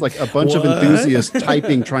sound? That's like a bunch of enthusiasts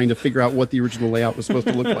typing, trying to figure out what the original layout was supposed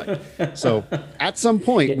to look like." So at some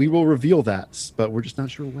point we will reveal that, but we're just not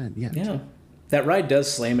sure when yet. Yeah. That ride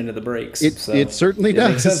does slam into the brakes. It certainly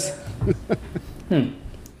does.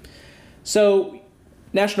 So,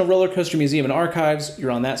 National Roller Coaster Museum and Archives,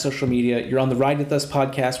 you're on that social media. You're on the Ride With Us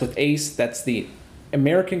podcast with Ace. That's the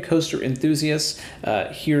American Coaster Enthusiasts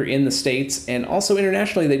here in the States. And also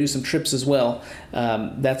internationally, they do some trips as well.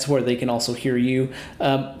 That's where they can also hear you.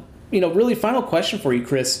 Really final question for you,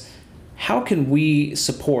 Chris. How can we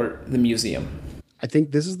support the museum? I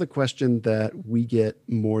think this is the question that we get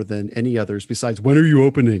more than any others besides, when are you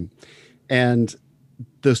opening? And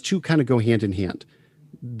those two kind of go hand in hand.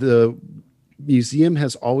 The museum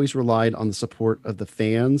has always relied on the support of the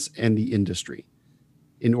fans and the industry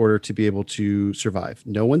in order to be able to survive.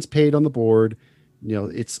 No one's paid on the board.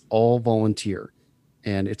 It's all volunteer,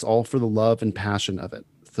 and it's all for the love and passion of it.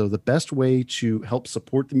 So the best way to help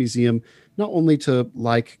support the museum, not only to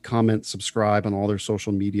like, comment, subscribe on all their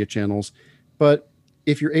social media channels, but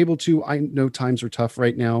if you're able to, I know times are tough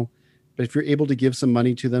right now, but if you're able to give some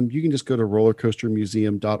money to them, you can just go to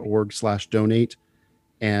rollercoastermuseum.org/donate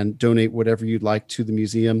and donate whatever you'd like to the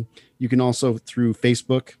museum. You can also, through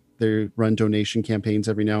Facebook, they run donation campaigns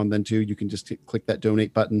every now and then too. You can just click that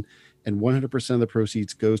donate button, and 100% of the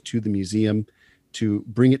proceeds goes to the museum to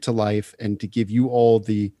bring it to life and to give you all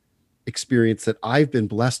the experience that I've been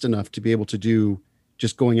blessed enough to be able to do,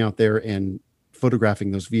 just going out there and photographing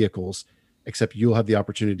those vehicles, except you'll have the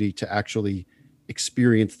opportunity to actually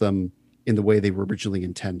experience them in the way they were originally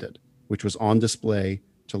intended, which was on display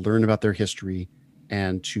to learn about their history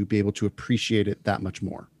and to be able to appreciate it that much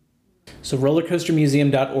more. So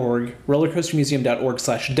rollercoastermuseum.org,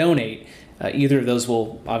 rollercoastermuseum.org/donate. Either of those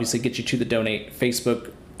will obviously get you to the donate.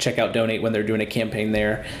 Facebook, check out donate when they're doing a campaign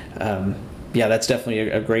there. That's definitely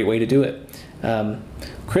a great way to do it.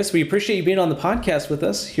 Chris, we appreciate you being on the podcast with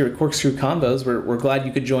us here at Corkscrew Convos. We're glad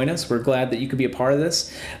you could join us. We're glad that you could be a part of this.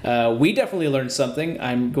 We definitely learned something.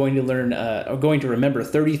 I'm going to remember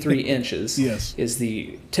 33 inches Yes. is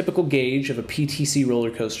the typical gauge of a PTC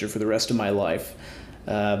roller coaster for the rest of my life.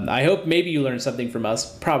 I hope maybe you learned something from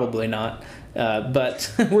us. Probably not.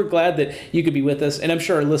 But we're glad that you could be with us, and I'm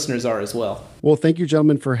sure our listeners are as well. Well, thank you,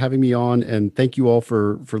 gentlemen, for having me on, and thank you all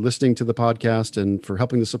for listening to the podcast and for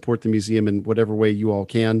helping to support the museum in whatever way you all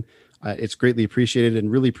can. It's greatly appreciated,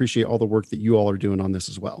 and really appreciate all the work that you all are doing on this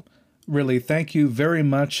as well. Really, thank you very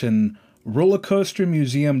much. And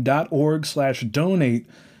rollercoastermuseum.org/donate.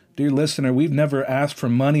 Dear listener, we've never asked for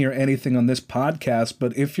money or anything on this podcast,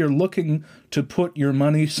 but if you're looking to put your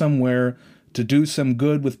money somewhere to do some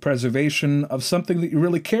good with preservation of something that you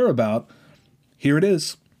really care about, here it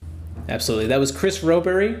is. Absolutely. That was Chris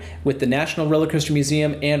Roberry with the National Roller Coaster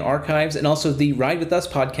Museum and Archives, and also the Ride With Us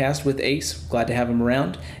podcast with Ace. Glad to have him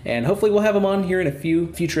around, and hopefully we'll have him on here in a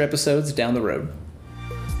few future episodes down the road.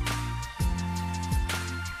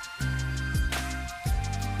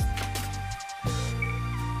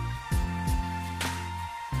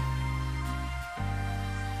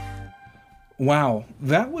 Wow,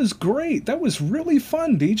 that was great. That was really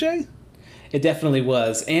fun, DJ. It definitely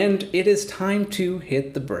was, and it is time to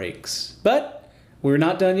hit the brakes. But we're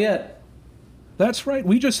not done yet. That's right.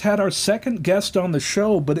 We just had our second guest on the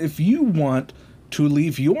show, but if you want to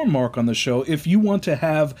leave your mark on the show, if you want to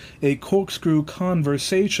have a corkscrew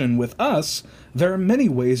conversation with us, there are many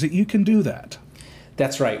ways that you can do that.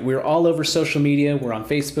 That's right. We're all over social media. We're on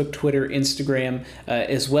Facebook, Twitter, Instagram,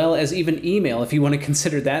 as well as even email, if you want to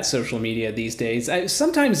consider that social media these days.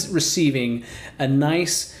 Sometimes receiving a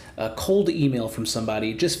nice cold email from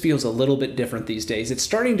somebody just feels a little bit different these days. It's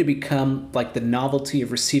starting to become like the novelty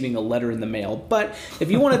of receiving a letter in the mail. But if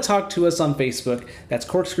you want to talk to us on Facebook, that's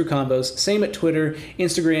Corkscrew Convos. Same at Twitter,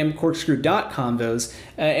 Instagram, corkscrew.convos.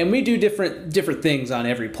 And we do different things on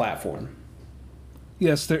every platform.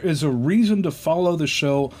 Yes, there is a reason to follow the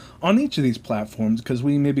show on each of these platforms, because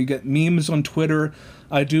we maybe get memes on Twitter.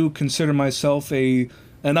 I do consider myself an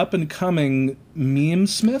up-and-coming meme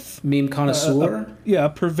smith. Meme connoisseur.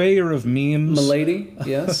 Purveyor of memes. Milady,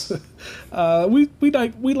 yes. We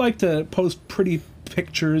like to post pretty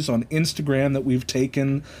pictures on Instagram that we've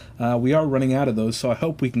taken. We are running out of those, so I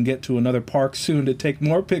hope we can get to another park soon to take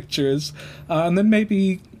more pictures. And then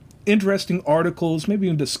maybe interesting articles, maybe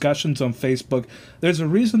even discussions on Facebook. There's a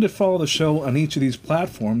reason to follow the show on each of these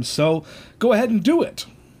platforms, so go ahead and do it.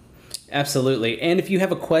 Absolutely. And if you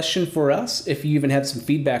have a question for us, if you even have some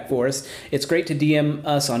feedback for us, it's great to DM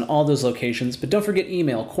us on all those locations. But don't forget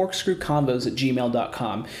email,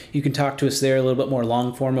 corkscrewconvos@gmail.com. You can talk to us there a little bit more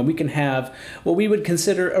long form, and we can have what we would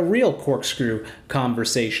consider a real corkscrew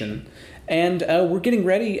conversation. And we're getting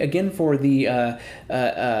ready again for the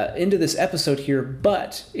end of this episode here,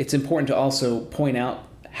 but it's important to also point out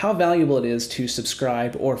how valuable it is to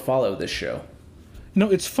subscribe or follow this show.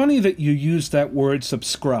 It's funny that you use that word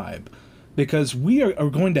subscribe, because we are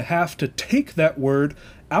going to have to take that word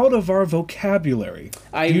out of our vocabulary.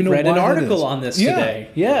 I read an article on this today.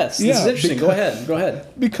 Yes, this is interesting. Go ahead.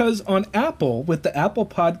 Because on Apple, with the Apple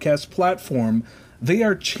Podcast platform, they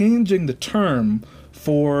are changing the term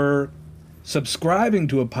for subscribing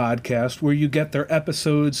to a podcast where you get their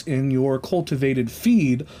episodes in your cultivated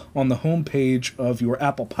feed on the homepage of your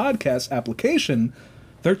Apple Podcast application.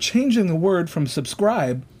 They're changing the word from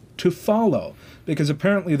subscribe to follow, because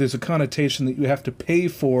apparently there's a connotation that you have to pay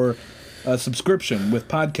for a subscription with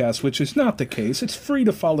podcasts, which is not the case. It's free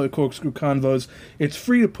to follow Corkscrew Convos. It's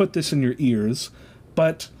free to put this in your ears,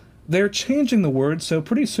 but they're changing the word, so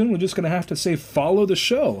pretty soon we're just going to have to say follow the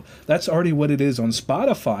show. That's already what it is on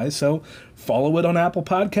Spotify, so follow it on Apple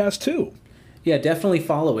Podcasts too. Yeah, definitely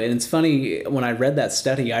follow it. And it's funny, when I read that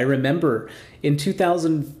study, I remember in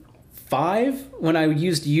 2005 when I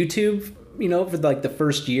used YouTube, for like the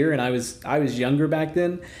first year, and I was younger back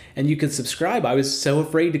then, and you could subscribe. I was so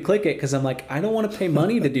afraid to click it because I'm like, I don't want to pay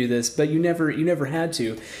money to do this, but you never had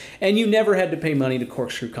to, and you never had to pay money to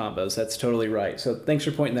Corkscrew Convos. That's totally right. So thanks for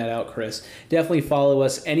pointing that out, Chris. Definitely follow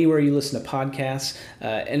us anywhere you listen to podcasts,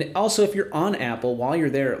 and also if you're on Apple, while you're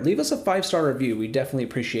there, leave us a 5-star review. We definitely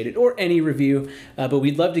appreciate it, or any review, but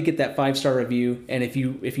we'd love to get that 5-star review. And if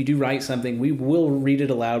you do write something, we will read it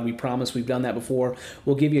aloud. We promise. We've done that before.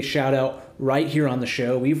 We'll give you a shout out right here on the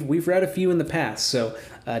show. We've read a few in the past, so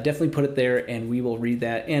definitely put it there and we will read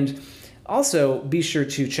that. And also be sure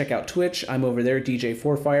to check out Twitch. I'm over there, DJ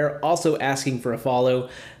Forfire, also asking for a follow.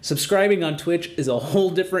 Subscribing on Twitch is a whole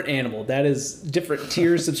different animal. That is different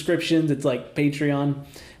tier subscriptions. It's like Patreon.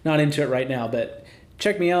 Not into it right now, but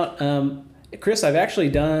check me out. Chris, I've actually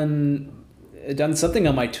done something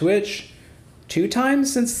on my Twitch 2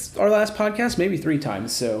 times since our last podcast, maybe 3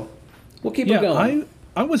 times, so we'll keep it going.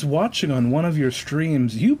 I was watching on one of your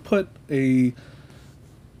streams, you put an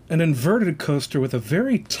inverted coaster with a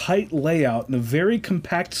very tight layout in a very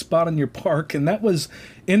compact spot in your park, and that was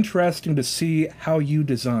interesting to see how you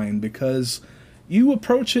design, because you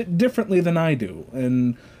approach it differently than I do.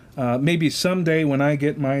 And maybe someday when I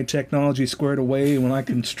get my technology squared away, when I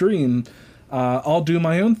can stream, I'll do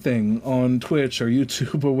my own thing on Twitch or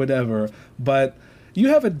YouTube or whatever. But you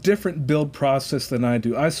have a different build process than I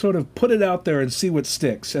do. I sort of put it out there and see what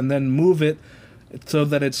sticks, and then move it so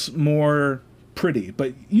that it's more pretty.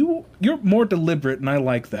 But you're more deliberate, and I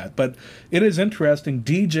like that. But it is interesting.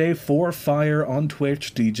 DJ Forfire on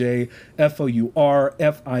Twitch, DJ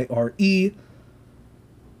Fourfire,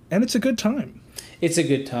 and it's a good time. It's a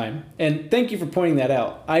good time. And thank you for pointing that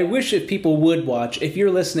out. I wish if people would watch, if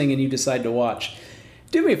you're listening and you decide to watch,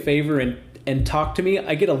 do me a favor and talk to me.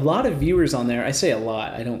 I get a lot of viewers on there. I say a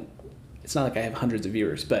lot. It's not like I have hundreds of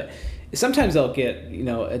viewers, but sometimes I'll get,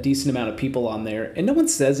 a decent amount of people on there and no one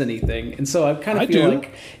says anything. And so I kind of feel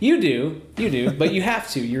like you do, but you have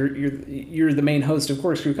to. You're the main host of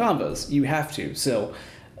Corkscrew Convos. You have to. So,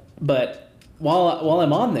 but while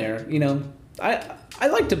I'm on there, I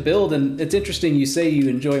like to build, and it's interesting you say you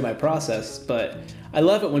enjoy my process, but I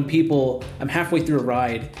love it when I'm halfway through a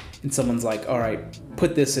ride and someone's like, all right,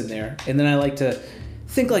 put this in there. And then I like to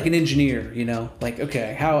think like an engineer, like,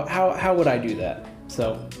 okay, how would I do that?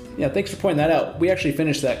 So yeah, thanks for pointing that out. We actually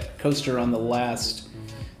finished that coaster on the last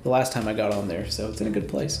time I got on there, so it's in a good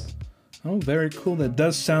place. Oh, very cool. That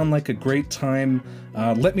does sound like a great time.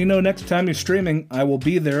 Let me know next time you're streaming. I will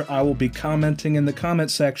be there. I will be commenting in the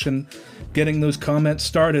comment section, getting those comments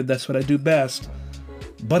started. That's what I do best.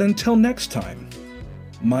 But until next time,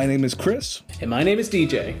 my name is Chris. And my name is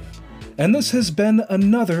DJ. And this has been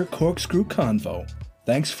another Corkscrew Convo.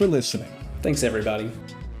 Thanks for listening. Thanks, everybody.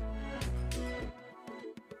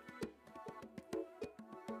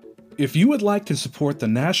 If you would like to support the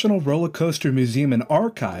National Roller Coaster Museum and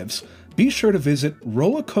Archives, be sure to visit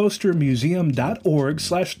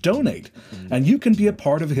rollercoastermuseum.org/donate, and you can be a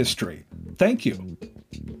part of history. Thank you.